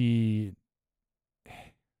 I could see,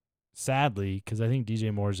 sadly, because I think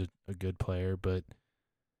DJ Moore's a good player, but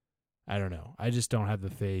I don't know. I just don't have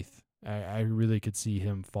the faith. I really could see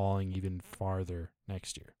him falling even farther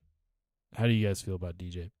next year. How do you guys feel about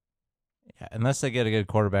DJ? Yeah, unless they get a good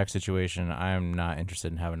quarterback situation, I'm not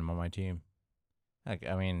interested in having him on my team. Like,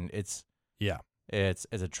 I mean, it's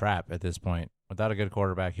a trap at this point. Without a good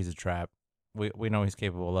quarterback, he's a trap. We know he's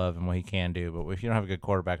capable of and what he can do, but if you don't have a good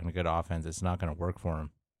quarterback and a good offense, it's not going to work for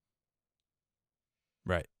him.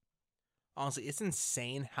 Right. Honestly, it's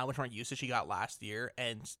insane how much more usage he got last year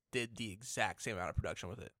and did the exact same amount of production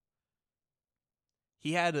with it.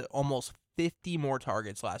 He had almost 50 more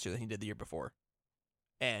targets last year than he did the year before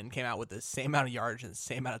and came out with the same amount of yards and the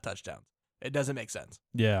same amount of touchdowns. It doesn't make sense.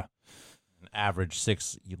 Yeah. An average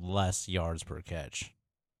 6 less yards per catch.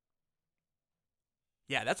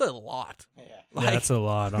 Yeah, that's a lot. Yeah. That's a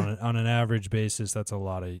lot on an average basis. That's a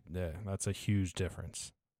lot of that's a huge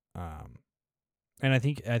difference. And I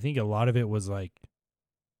think a lot of it was like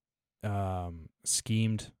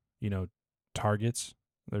schemed, targets.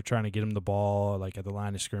 They're trying to get him the ball like at the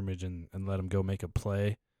line of scrimmage and let him go make a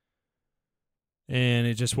play. And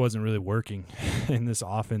it just wasn't really working. And this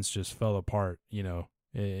offense just fell apart,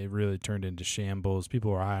 It really turned into shambles.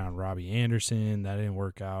 People were high on Robbie Anderson. That didn't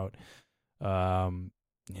work out.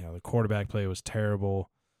 The quarterback play was terrible.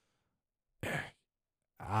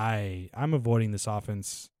 I'm avoiding this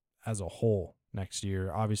offense as a whole next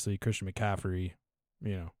year. Obviously, Christian McCaffrey,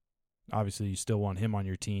 obviously you still want him on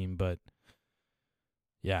your team, but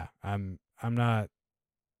yeah, I'm not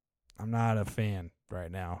a fan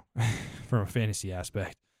right now from a fantasy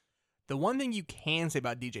aspect. The one thing you can say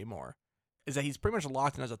about DJ Moore is that he's pretty much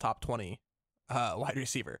locked in as a top 20 wide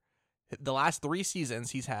receiver. The last 3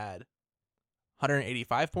 seasons, he's had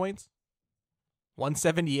 185 points,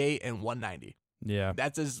 178, and 190. Yeah.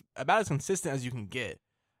 That's about as consistent as you can get.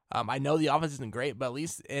 I know the offense isn't great, but at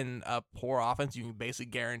least in a poor offense, you can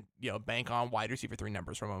basically bank on wide receiver 3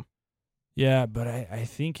 numbers from him. Yeah, but I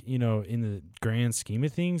think, in the grand scheme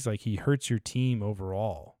of things, like, he hurts your team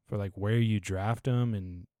overall for, like, where you draft him.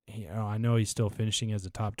 And, I know he's still finishing as a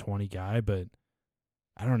top 20 guy, but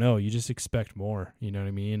I don't know. You just expect more. You know what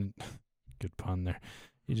I mean? Good pun there.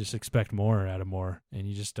 You just expect more out of more, and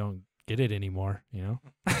you just don't get it anymore,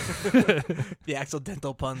 The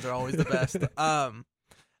accidental puns are always the best.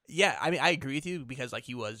 Yeah, I mean, I agree with you because, like,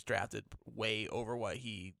 he was drafted way over what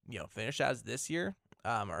he, finished as this year.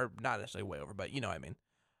 Or not necessarily way over, but you know what I mean.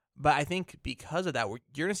 But I think because of that,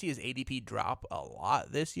 you're going to see his ADP drop a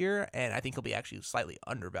lot this year, and I think he'll be actually slightly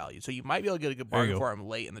undervalued. So you might be able to get a good bargain for him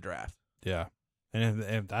late in the draft. Yeah, and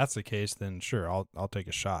if that's the case, then sure, I'll take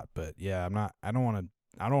a shot. But yeah, I don't want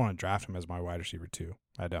to draft him as my wide receiver 2.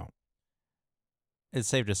 I don't. It's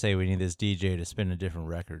safe to say we need this DJ to spin a different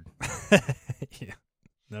record. Yeah,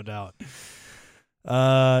 no doubt.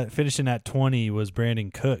 Finishing at 20 was Brandon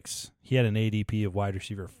Cooks. He had an ADP of wide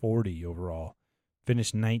receiver 40 overall.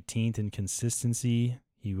 Finished 19th in consistency.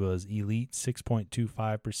 He was elite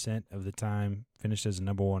 6.25% of the time. Finished as a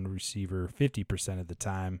number 1 receiver 50% of the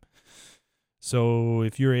time. So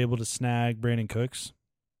if you're able to snag Brandon Cooks,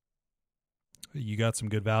 you got some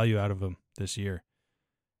good value out of him this year.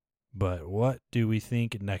 But what do we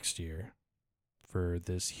think next year for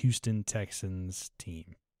this Houston Texans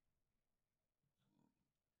team?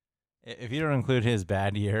 If you don't include his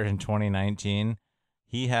bad year in 2019,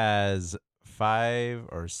 he has 5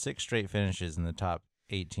 or 6 straight finishes in the top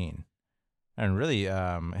 18. And really,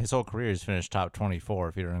 his whole career has finished top 24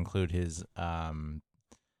 if you don't include his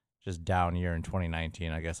just down year in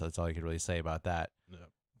 2019. I guess that's all you could really say about that. Yep.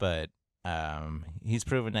 But he's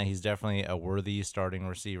proven that he's definitely a worthy starting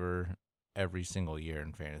receiver every single year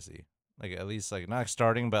in fantasy. Like, at least, like, not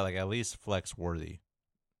starting, but like at least flex worthy.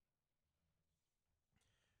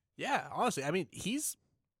 Yeah, honestly, I mean, he's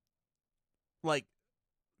like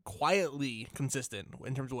quietly consistent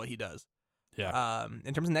in terms of what he does. Yeah.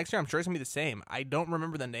 In terms of next year, I'm sure it's gonna be the same. I don't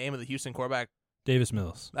remember the name of the Houston quarterback. Davis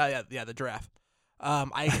Mills. Yeah, the draft.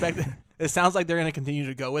 I expect it sounds like they're gonna continue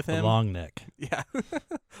to go with him. The long neck. Yeah,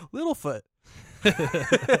 Littlefoot. But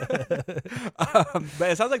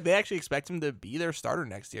it sounds like they actually expect him to be their starter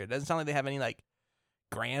next year. It doesn't sound like they have any like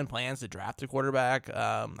grand plans to draft a quarterback.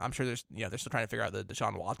 I'm sure they're still trying to figure out the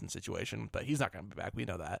Deshaun Watson situation, but he's not going to be back. We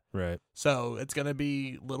know that. Right. So it's going to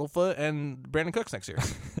be Littlefoot and Brandon Cooks next year.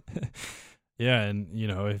 Yeah, and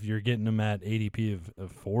if you're getting them at ADP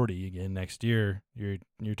of 40 again next year,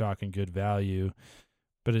 you're talking good value.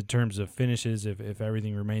 But in terms of finishes, if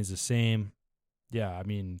everything remains the same, yeah, I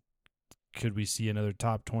mean, could we see another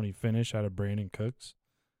top 20 finish out of Brandon Cooks?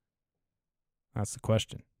 That's the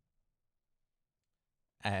question.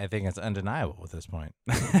 I think it's undeniable at this point.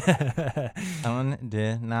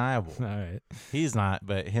 Undeniable. All right. He's not,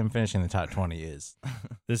 but him finishing the top 20 is.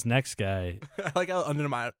 This next guy. I like how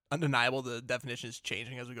undeniable the definition is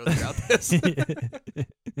changing as we go throughout this.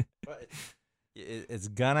 But it's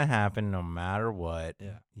going to happen no matter what.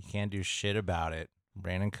 Yeah. You can't do shit about it.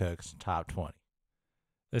 Brandon Cooks, top 20.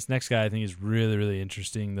 This next guy I think is really, really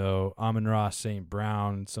interesting, though. Amon-Ra St.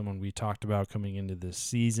 Brown, someone we talked about coming into this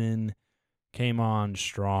season. Came on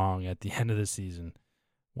strong at the end of the season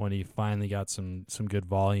when he finally got some good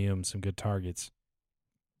volume, some good targets.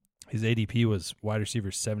 His ADP was wide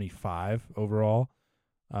receiver 75 overall.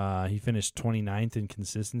 He finished 29th in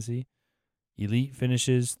consistency. Elite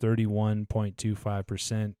finishes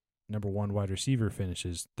 31.25%. Number 1 wide receiver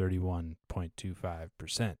finishes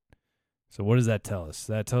 31.25%. So what does that tell us?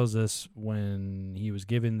 That tells us when he was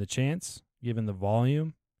given the chance, given the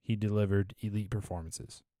volume, he delivered elite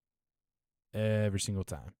performances. Every single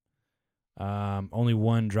time. Only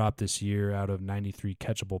 1 drop this year out of 93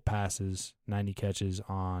 catchable passes, 90 catches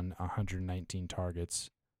on 119 targets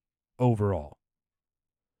overall.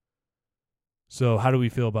 So how do we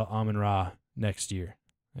feel about Amon-Ra next year?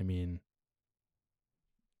 I mean,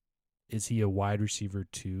 is he a wide receiver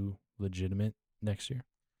 2 legitimate next year?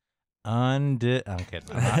 I'm kidding.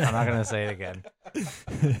 I'm not going to say it again.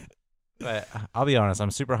 But I'll be honest,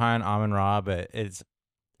 I'm super high on Amon-Ra, but it's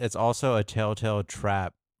also a telltale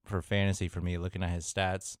trap for fantasy for me, looking at his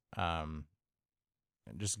stats.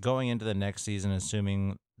 Just going into the next season,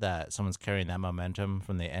 assuming that someone's carrying that momentum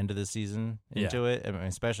from the end of the season into it. I mean,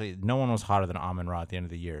 especially, no one was hotter than Amon-Ra at the end of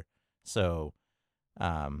the year. So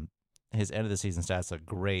his end of the season stats look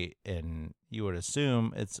great, and you would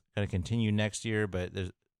assume it's going to continue next year, but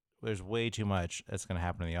there's way too much that's going to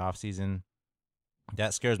happen in the offseason.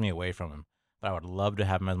 That scares me away from him. but I would love to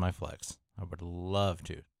have him as my flex. I would love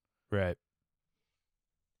to. Right.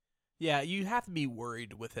 Yeah, you have to be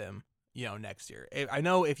worried with him, next year. I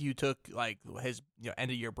know if you took like his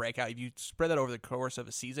end of year breakout, if you spread that over the course of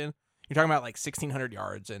a season, you're talking about like 1,600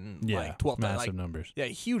 yards and like 12 massive numbers. Yeah,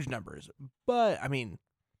 huge numbers. But I mean,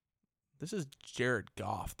 this is Jared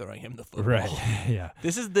Goff throwing him the football. Right. Yeah.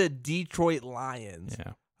 This is the Detroit Lions.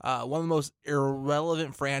 Yeah. One of the most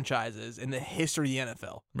irrelevant franchises in the history of the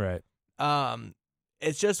NFL. Right.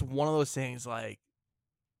 It's just one of those things. Like,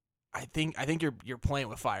 I think you're playing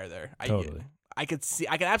with fire there. Totally. I could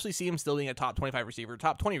absolutely see him still being a top 25 receiver,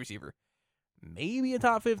 top 20 receiver, maybe a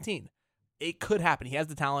top 15. It could happen. He has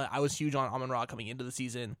the talent. I was huge on Amon-Ra coming into the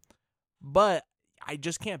season, but I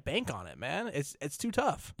just can't bank on it, man. It's too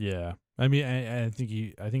tough. Yeah. I mean, I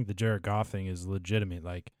think the Jared Goff thing is legitimate.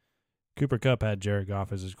 Like, Cooper Kupp had Jared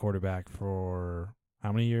Goff as his quarterback for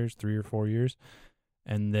how many years? 3 or 4 years,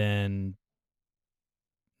 and then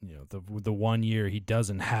the 1 year he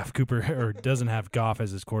doesn't have doesn't have Goff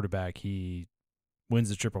as his quarterback, he wins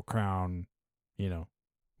the Triple Crown.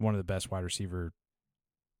 One of the best wide receiver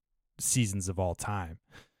seasons of all time.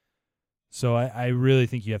 So I really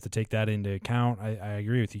think you have to take that into account. I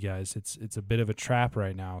agree with you guys. It's a bit of a trap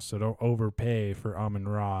right now, so don't overpay for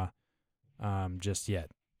Amon-Ra just yet.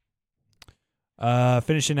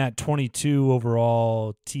 Finishing at 22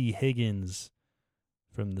 overall, T. Higgins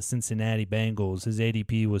from the Cincinnati Bengals. His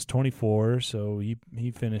ADP was 24, so he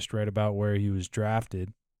finished right about where he was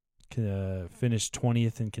drafted. Finished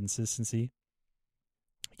 20th in consistency.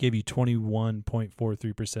 Gave you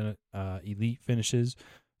 21.43% elite finishes,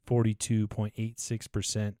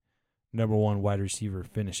 42.86% number one wide receiver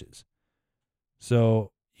finishes.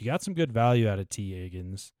 So you got some good value out of T.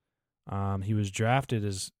 Higgins. He was drafted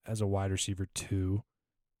as a wide receiver 2.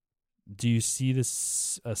 Do you see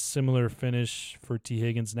this a similar finish for T.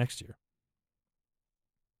 Higgins next year?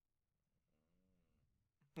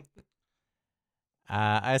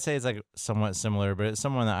 I'd say it's like somewhat similar, but it's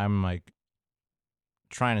someone that I'm like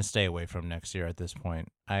trying to stay away from next year at this point.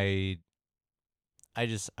 I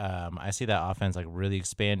just I see that offense like really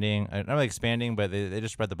expanding. Not really expanding, but they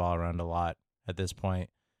just spread the ball around a lot at this point,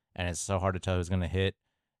 and it's so hard to tell who's going to hit.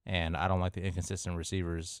 And I don't like the inconsistent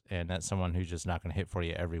receivers, and that's someone who's just not going to hit for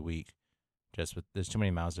you every week. There's too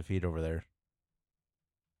many mouths to feed over there.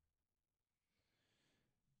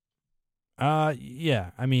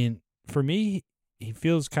 Yeah. I mean, for me, he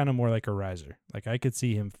feels kind of more like a riser. Like, I could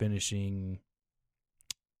see him finishing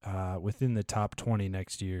within the top 20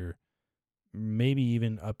 next year, maybe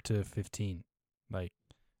even up to 15. Like,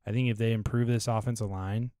 I think if they improve this offensive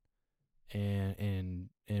line and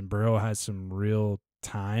Burrow has some real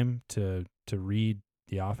time to read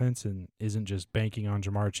the offense and isn't just banking on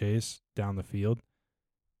Jamar Chase down the field,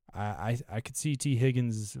 I could see T.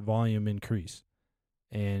 Higgins' volume increase.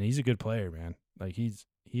 And he's a good player, man. Like, he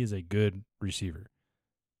is a good receiver.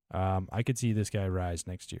 I could see this guy rise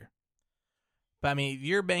next year. But I mean, if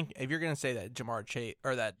you're going to say that Jamar Chase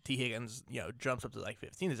or that T. Higgins, jumps up to like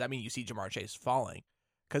 15, does that mean you see Jamar Chase falling?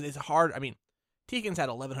 Because it's hard. I mean, T. Higgins had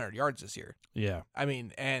 1,100 yards this year. Yeah. I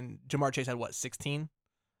mean, and Jamar Chase had 16?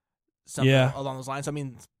 Something along those lines. I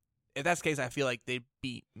mean, if that's the case, I feel like they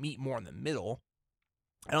meet more in the middle.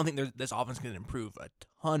 I don't think this offense can improve a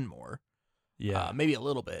ton more. Yeah. Maybe a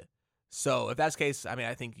little bit. So if that's the case, I mean,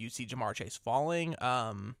 I think you see Jamar Chase falling.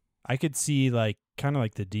 I could see kind of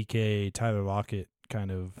like the DK Tyler Lockett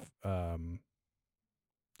kind of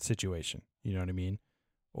situation. You know what I mean?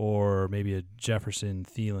 Or maybe a Jefferson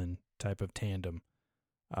Thielen type of tandem.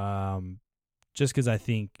 Just because I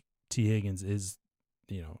think T. Higgins is,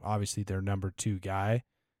 obviously their number 2 guy.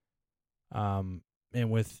 And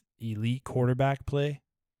with elite quarterback play,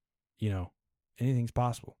 anything's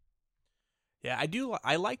possible. Yeah, I do.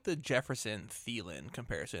 I like the Jefferson Thielen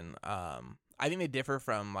comparison. I think they differ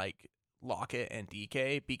from like Lockett and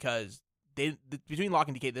DK because between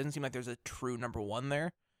Lockett and DK, it doesn't seem like there's a true number 1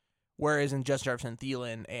 there. Whereas in just Jefferson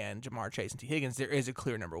Thielen and Jamar Chase and T. Higgins, there is a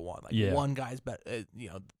clear number 1. Like one guy's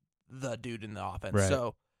the dude in the offense. Right.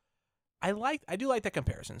 So I do like that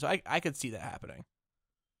comparison. So I could see that happening.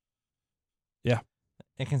 Yeah.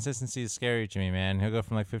 Inconsistency is scary to me, man. He'll go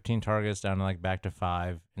from like 15 targets down to like back to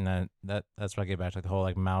 5, and that's why I get back to like the whole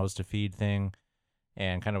like mouths to feed thing,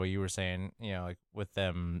 and kind of what you were saying. Like with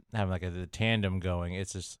them having like the tandem going,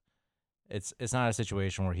 it's just it's not a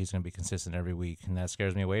situation where he's going to be consistent every week, and that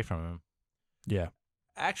scares me away from him. Yeah.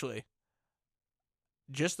 Actually,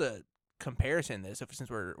 just the comparison, since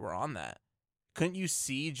we're on that, couldn't you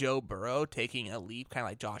see Joe Burrow taking a leap, kind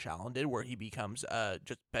of like Josh Allen did, where he becomes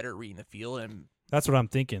just better reading the field and That's what I'm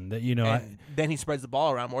thinking. That And then he spreads the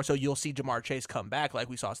ball around more, so you'll see Jamar Chase come back like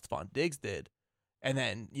we saw Stephon Diggs did, and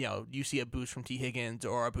then you see a boost from T. Higgins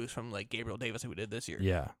or a boost from like Gabriel Davis, who we did this year.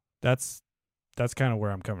 Yeah, that's kind of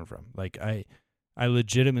where I'm coming from. Like I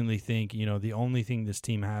legitimately think the only thing this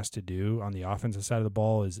team has to do on the offensive side of the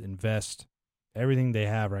ball is invest everything they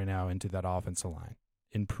have right now into that offensive line,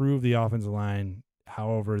 improve the offensive line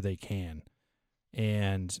however they can,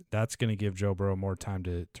 and that's going to give Joe Burrow more time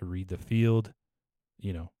to read the field.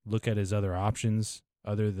 Look at his other options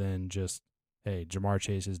other than just, hey, Jamar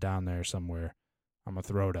Chase is down there somewhere. I'm going to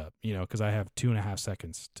throw it up, because I have 2.5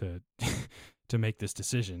 seconds to to make this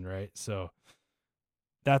decision, right? So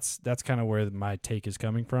that's kind of where my take is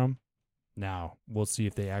coming from. Now, we'll see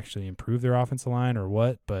if they actually improve their offensive line or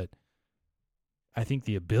what, but I think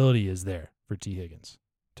the ability is there for T. Higgins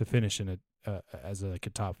to finish in as a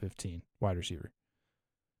top 15 wide receiver.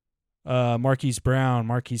 Marquise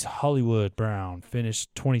Hollywood Brown finished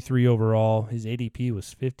 23 overall. His ADP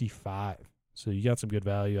was 55. So you got some good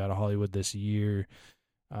value out of Hollywood this year.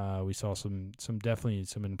 We saw definitely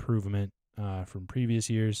some improvement from previous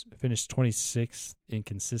years. Finished 26th in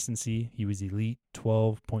consistency. He was elite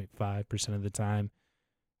 12.5% of the time.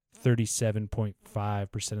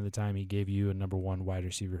 37.5% of the time he gave you a number one wide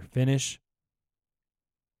receiver finish.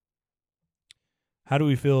 How do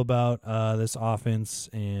we feel about this offense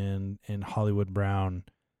and Hollywood Brown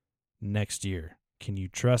next year? Can you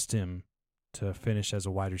trust him to finish as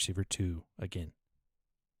a wide receiver 2 again?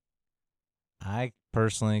 I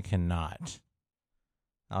personally cannot.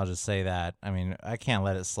 I'll just say that. I mean, I can't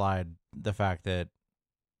let it slide the fact that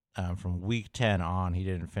from week 10 on, he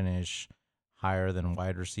didn't finish higher than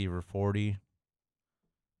wide receiver 40.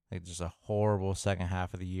 Like, just a horrible second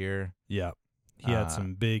half of the year. Yeah. He had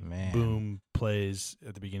some big boom plays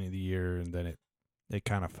at the beginning of the year, and then it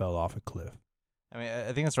kind of fell off a cliff. I mean,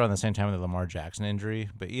 I think it's around the same time with the Lamar Jackson injury,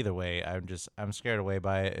 but either way, I'm scared away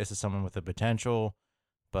by it. This is someone with the potential,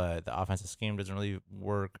 but the offensive scheme doesn't really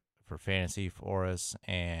work for fantasy for us,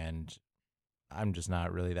 and I'm just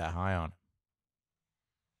not really that high on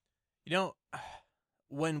him.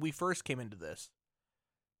 When we first came into this,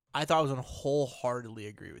 I thought I was going to wholeheartedly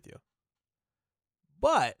agree with you.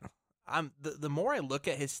 But the more I look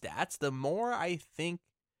at his stats, the more I think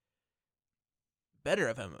better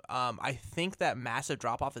of him. I think that massive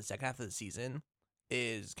drop off the second half of the season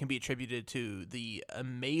can be attributed to the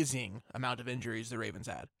amazing amount of injuries the Ravens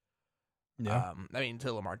had. Yeah.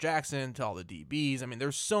 To Lamar Jackson, to all the DBs. I mean,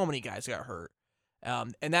 there's so many guys got hurt.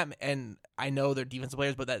 And I know they're defensive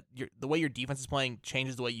players, but the way your defense is playing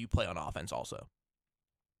changes the way you play on offense also.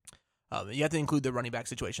 You have to include the running back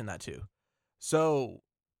situation in that too. So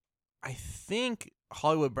I think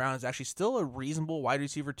Hollywood Brown is actually still a reasonable wide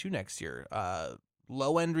receiver 2 next year.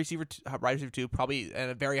 Low end wide receiver 2, probably, and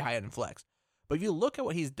a very high end flex. But if you look at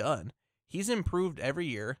what he's done, he's improved every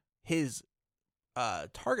year. His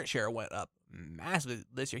target share went up massively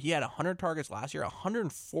this year. He had 100 targets last year,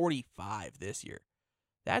 145 this year.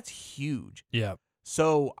 That's huge. Yeah.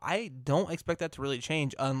 So I don't expect that to really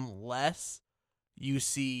change unless you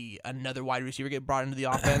see another wide receiver get brought into the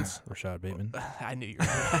offense. Rashad Bateman. I knew you were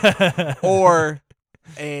right. Or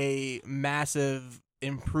a massive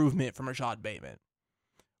improvement from Rashad Bateman,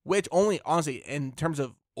 which only, honestly, in terms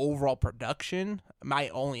of overall production,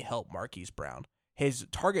 might only help Marquise Brown. His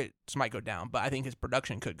targets might go down, but I think his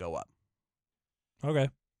production could go up. Okay.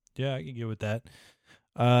 Yeah, I can get with that.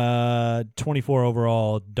 24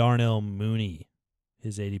 overall, Darnell Mooney.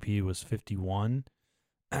 His ADP was 51.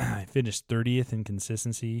 Finished 30th in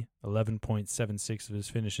consistency. 11.76 of his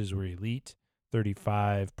finishes were elite.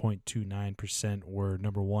 35.29% were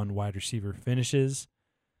number one wide receiver finishes.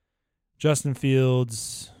 Justin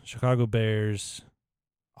Fields, Chicago Bears,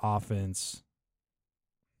 offense.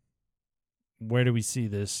 Where do we see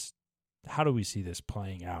this? How do we see this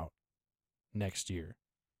playing out next year?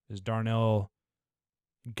 Is Darnell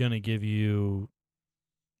going to give you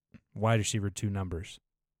wide receiver 2 numbers?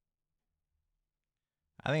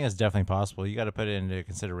 I think it's definitely possible. You got to put it into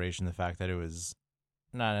consideration the fact that it was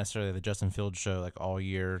not necessarily the Justin Fields show like all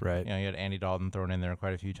year. Right. You had Andy Dalton thrown in there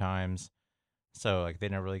quite a few times. So like they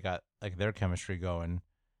never really got like their chemistry going.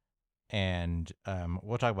 And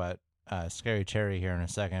we'll talk about Scary Terry here in a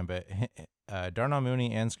second, but Darnell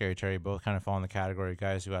Mooney and Scary Terry both kind of fall in the category of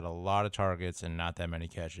guys who had a lot of targets and not that many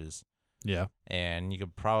catches. Yeah. And you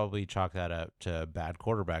could probably chalk that up to bad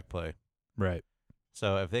quarterback play. Right.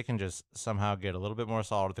 So if they can just somehow get a little bit more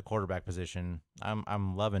solid at the quarterback position,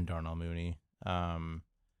 I'm loving Darnell Mooney.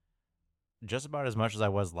 Just about as much as I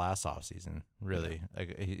was last offseason, really. Yeah.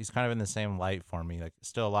 Like he's kind of in the same light for me. Like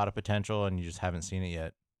still a lot of potential, and you just haven't seen it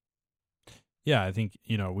yet. Yeah, I think,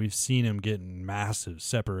 we've seen him getting massive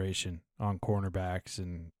separation on cornerbacks,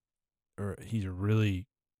 or he's really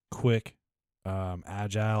quick,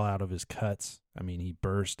 agile out of his cuts. I mean, he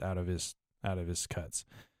burst out of his cuts.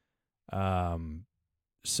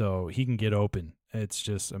 So he can get open. It's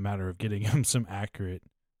just a matter of getting him some accurate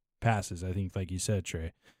passes. I think, like you said,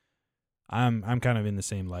 Trey, I'm kind of in the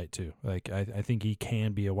same light too. Like I think he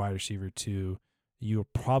can be a wide receiver too. You'll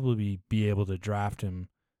probably be able to draft him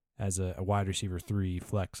as a wide receiver 3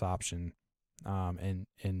 flex option, and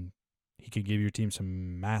he could give your team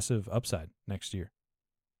some massive upside next year.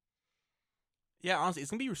 Yeah, honestly,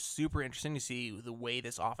 it's going to be super interesting to see the way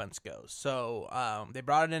this offense goes. So they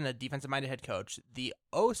brought in a defensive-minded head coach. The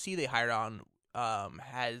OC they hired on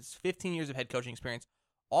has 15 years of head coaching experience,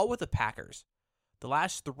 all with the Packers. The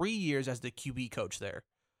last 3 years as the QB coach there.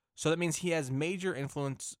 So that means he has major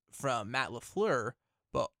influence from Matt LaFleur,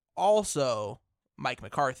 but also Mike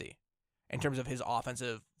McCarthy in terms of his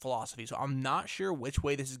offensive philosophy. So I'm not sure which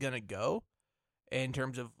way this is going to go in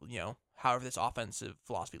terms of, however this offensive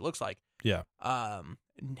philosophy looks like. Yeah.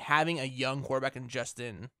 Having a young quarterback in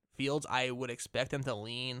Justin Fields, I would expect them to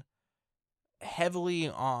lean heavily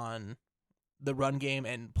on the run game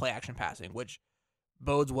and play action passing, which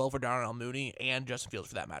bodes well for Darnell Mooney and Justin Fields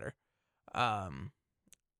for that matter.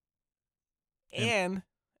 And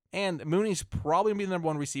Mooney's probably going to be the number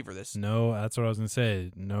 1 receiver this. No, that's what I was going to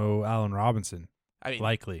say. No Allen Robinson. I mean,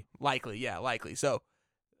 likely. Likely. So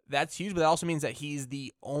that's huge, but that also means that he's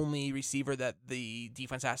the only receiver that the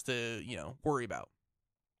defense has to, worry about.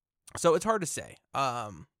 So it's hard to say.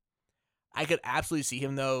 I could absolutely see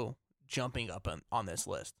him, though, jumping up on this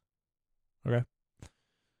list. Okay.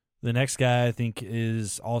 The next guy I think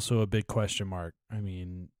is also a big question mark. I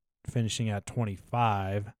mean, finishing at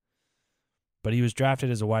 25, but he was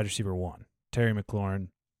drafted as a wide receiver 1. Terry McLaurin,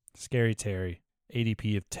 Scary Terry,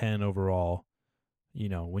 ADP of 10 overall.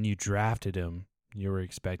 When you drafted him, you were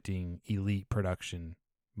expecting elite production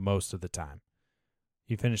most of the time.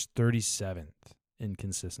 He finished 37th in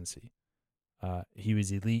consistency. He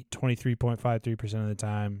was elite 23.53% of the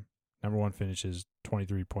time. Number 1 finishes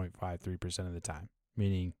 23.53% of the time,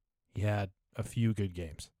 meaning he had a few good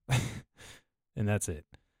games. And that's it.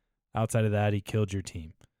 Outside of that, he killed your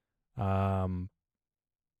team.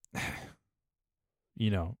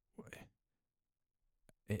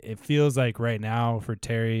 It feels like right now for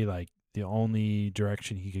Terry, like the only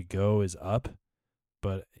direction he could go is up,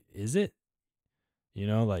 but is it?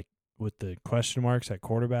 Like with the question marks at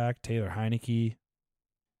quarterback, Taylor Heineke,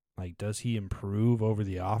 like does he improve over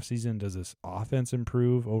the offseason? Does this offense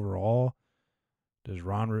improve overall? Does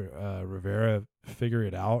Ron Rivera figure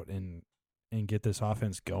it out and get this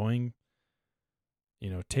offense going?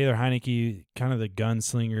 Taylor Heineke, kind of the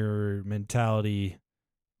gunslinger mentality,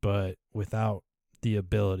 but without the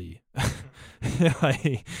ability.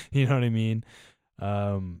 Like, you know what I mean?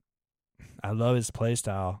 I love his play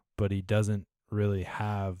style, but he doesn't really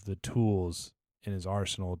have the tools in his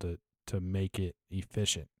arsenal to make it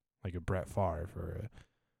efficient, like a Brett Favre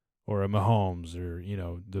or a Mahomes or,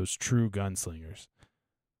 those true gunslingers.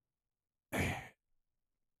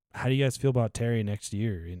 How do you guys feel about Terry next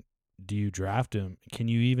year? And do you draft him? Can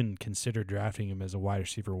you even consider drafting him as a wide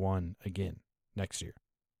receiver 1 again next year?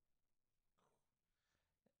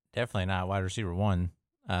 Definitely not wide receiver 1.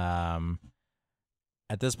 At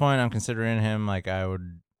this point, I'm considering him like I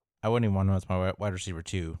wouldn't even want him as my wide receiver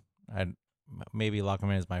 2. I'd maybe lock him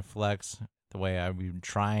in as my flex, the way I've been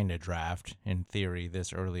trying to draft in theory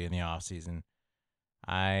this early in the offseason.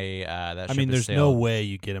 There's no way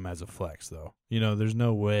you get him as a flex, though. There's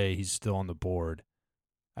no way he's still on the board,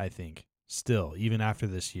 I think, still, even after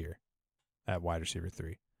this year at wide receiver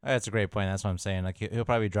 3. That's a great point. That's what I'm saying. Like he'll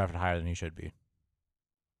probably be drafted higher than he should be.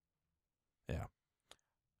 Yeah.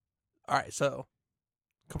 All right, so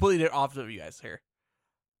completely opposite of you guys here.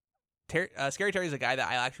 Scary Terry is a guy that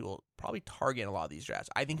I actually will probably target in a lot of these drafts.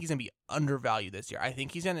 I think he's going to be undervalued this year. I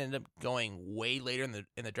think he's going to end up going way later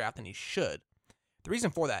in the draft than he should. The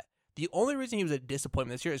reason for that, the only reason he was a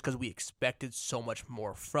disappointment this year is because we expected so much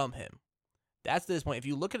more from him. That's the disappointment. If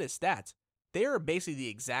you look at his stats, they are basically the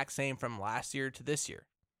exact same from last year to this year.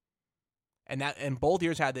 And both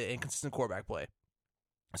years had the inconsistent quarterback play.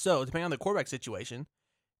 So, depending on the quarterback situation,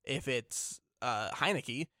 if it's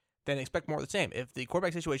Heineke, then expect more of the same. If the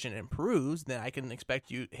quarterback situation improves, then I can expect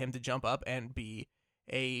him to jump up and be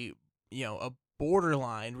a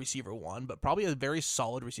borderline receiver 1, but probably a very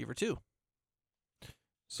solid receiver 2.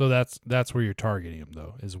 So that's where you're targeting him,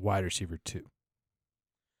 though, is wide receiver 2.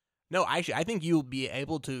 No, actually, I think you'll be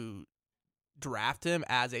able to draft him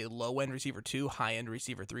as a low-end receiver 2, high-end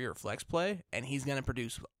receiver 3, or flex play, and he's going to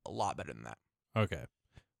produce a lot better than that. Okay.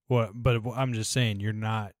 Well, but I'm just saying you're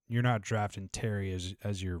not drafting Terry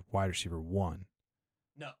as your wide receiver 1.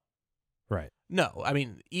 No. Right. No, I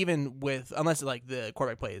mean, even with, unless like the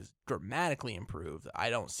quarterback play is dramatically improved, I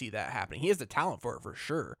don't see that happening. He has the talent for it for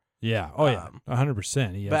sure. Yeah. Oh, yeah.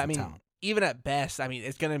 100%. He has But the I mean, talent. even at best, I mean,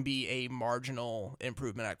 it's going to be a marginal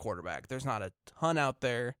improvement at quarterback. There's not a ton out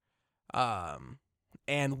there.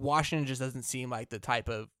 And Washington just doesn't seem like the type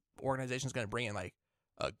of organization that's going to bring in like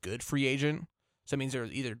a good free agent. So it means they're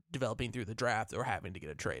either developing through the draft or having to get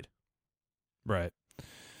a trade. Right.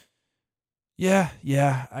 Yeah.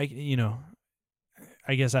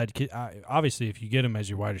 I guess obviously if you get him as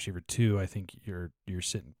your wide receiver 2, I think you're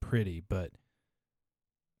sitting pretty, but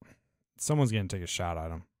someone's going to take a shot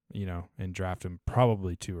at him, and draft him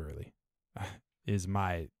probably too early. Is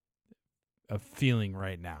my feeling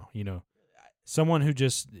right now, Someone who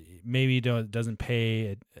just maybe doesn't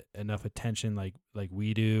pay enough attention like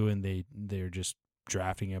we do, and they're just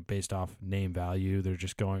drafting it based off name value. They're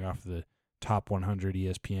just going off the top 100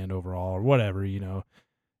 ESPN overall or whatever, and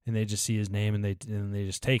they just see his name and they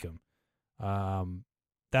just take him.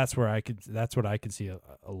 That's what I could see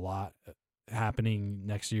a lot happening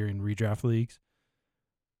next year in redraft leagues.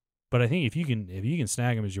 But I think if you can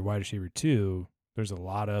snag him as your wide receiver 2, there's a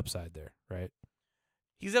lot of upside there, right?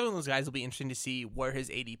 He's definitely one of those guys. Will be interesting to see where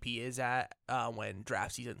his ADP is at when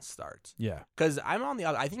draft season starts. Yeah, because I'm on the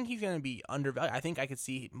other. I think he's going to be undervalued. I think I could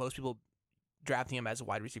see most people drafting him as a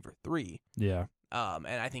wide receiver 3. Yeah. And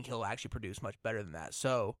I think he'll actually produce much better than that.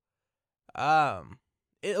 So,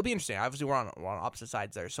 it'll be interesting. Obviously, we're on opposite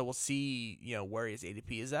sides there, so we'll see, where his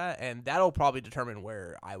ADP is at, and that'll probably determine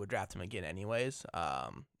where I would draft him again. Anyways,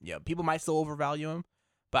 people might still overvalue him,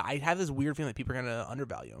 but I have this weird feeling that people are going to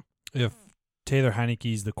undervalue him. If Taylor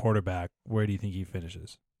Heineke's the quarterback, where do you think he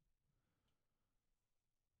finishes?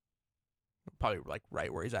 Probably like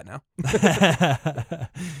right where he's at now.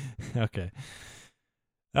 Okay.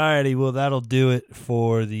 Alrighty, well, that'll do it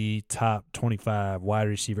for the top 25 wide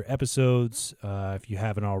receiver episodes. If you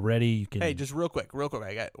haven't already, you can. Hey, just real quick, while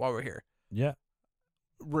we're here. Yeah.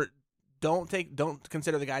 Don't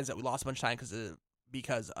consider the guys that we lost a bunch of time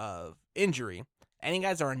because of injury. Any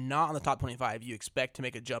guys that are not on the top 25, you expect to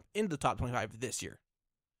make a jump into the top 25 this year.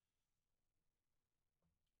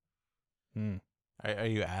 Are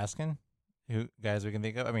you asking who guys we can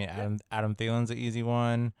think of? I mean, Adam Thielen's an easy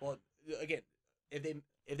one. Well, again,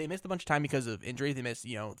 if they missed a bunch of time because of injury, they missed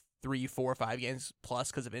 3, 4, 5 games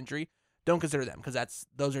plus because of injury. Don't consider them because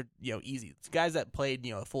those are easy. It's guys that played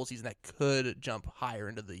a full season that could jump higher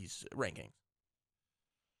into these rankings.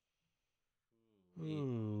 I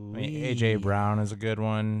mean, AJ Brown is a good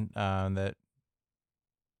one that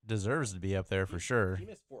deserves to be up there for sure. He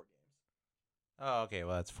missed 4 games. Oh, okay.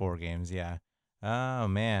 Well, that's 4 games. Yeah. Oh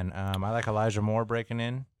man, I like Elijah Moore breaking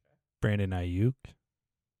in. Brandon Ayuk.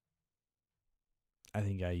 I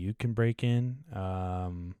think Ayuk can break in.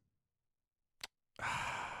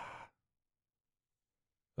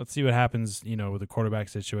 Let's see what happens, with the quarterback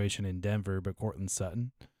situation in Denver, but Cortland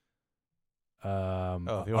Sutton. If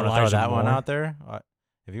you want to throw that one out there,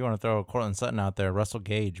 if you want to throw Cortland Sutton out there, Russell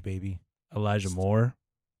Gage, baby. Elijah Moore.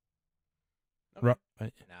 Okay.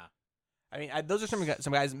 Nah. I mean, those are some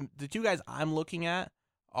guys. The 2 guys I'm looking at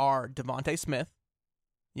are Devontae Smith.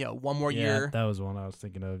 One more year. That was one I was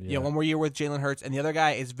thinking of. Yeah, one more year with Jalen Hurts, and the other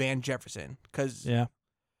guy is Van Jefferson. Because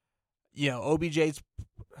OBJ's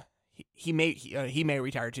he may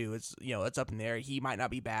retire too. It's it's up in the air. He might not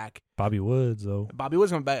be back. Bobby Woods though. Bobby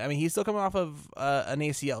Woods coming back. I mean, he's still coming off of an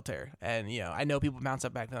ACL tear, and I know people bounce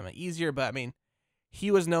up back to them easier, but I mean,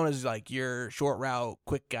 he was known as like your short route,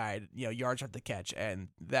 quick guy, yards after the catch, and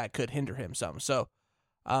that could hinder him some. So,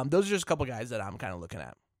 those are just a couple guys that I'm kind of looking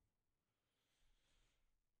at.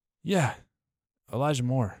 Yeah, Elijah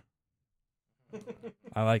Moore.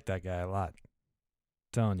 I like that guy a lot.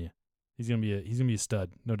 I'm telling you, he's gonna be a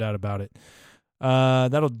stud, no doubt about it.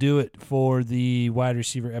 That'll do it for the wide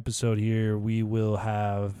receiver episode here. We will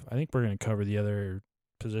have, I think we're gonna cover the other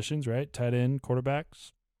positions, right? Tight end,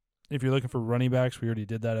 quarterbacks. If you're looking for running backs, we already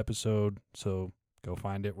did that episode, so go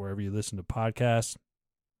find it wherever you listen to podcasts.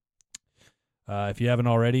 If you haven't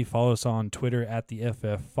already, follow us on Twitter at the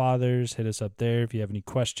FF Fathers. Hit us up there if you have any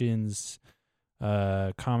questions,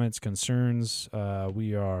 comments, concerns.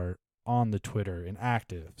 We are on the Twitter and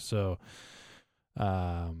active, so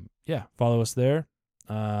follow us there.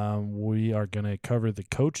 We are going to cover the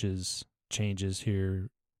coaches' changes here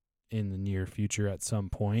in the near future at some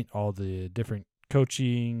point, all the different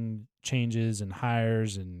coaching changes and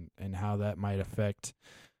hires and how that might affect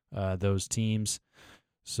those teams.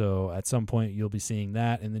 So at some point you'll be seeing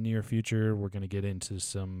that in the near future. We're going to get into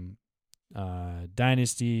some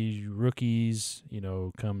dynasty rookies,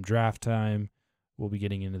 come draft time. We'll be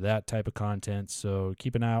getting into that type of content. So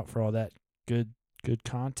keep an eye out for all that good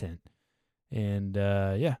content. And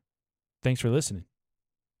yeah, thanks for listening.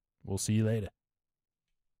 We'll see you later.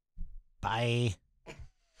 Bye.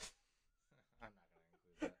 I'm not going to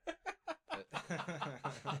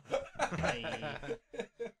include that.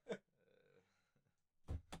 Bye.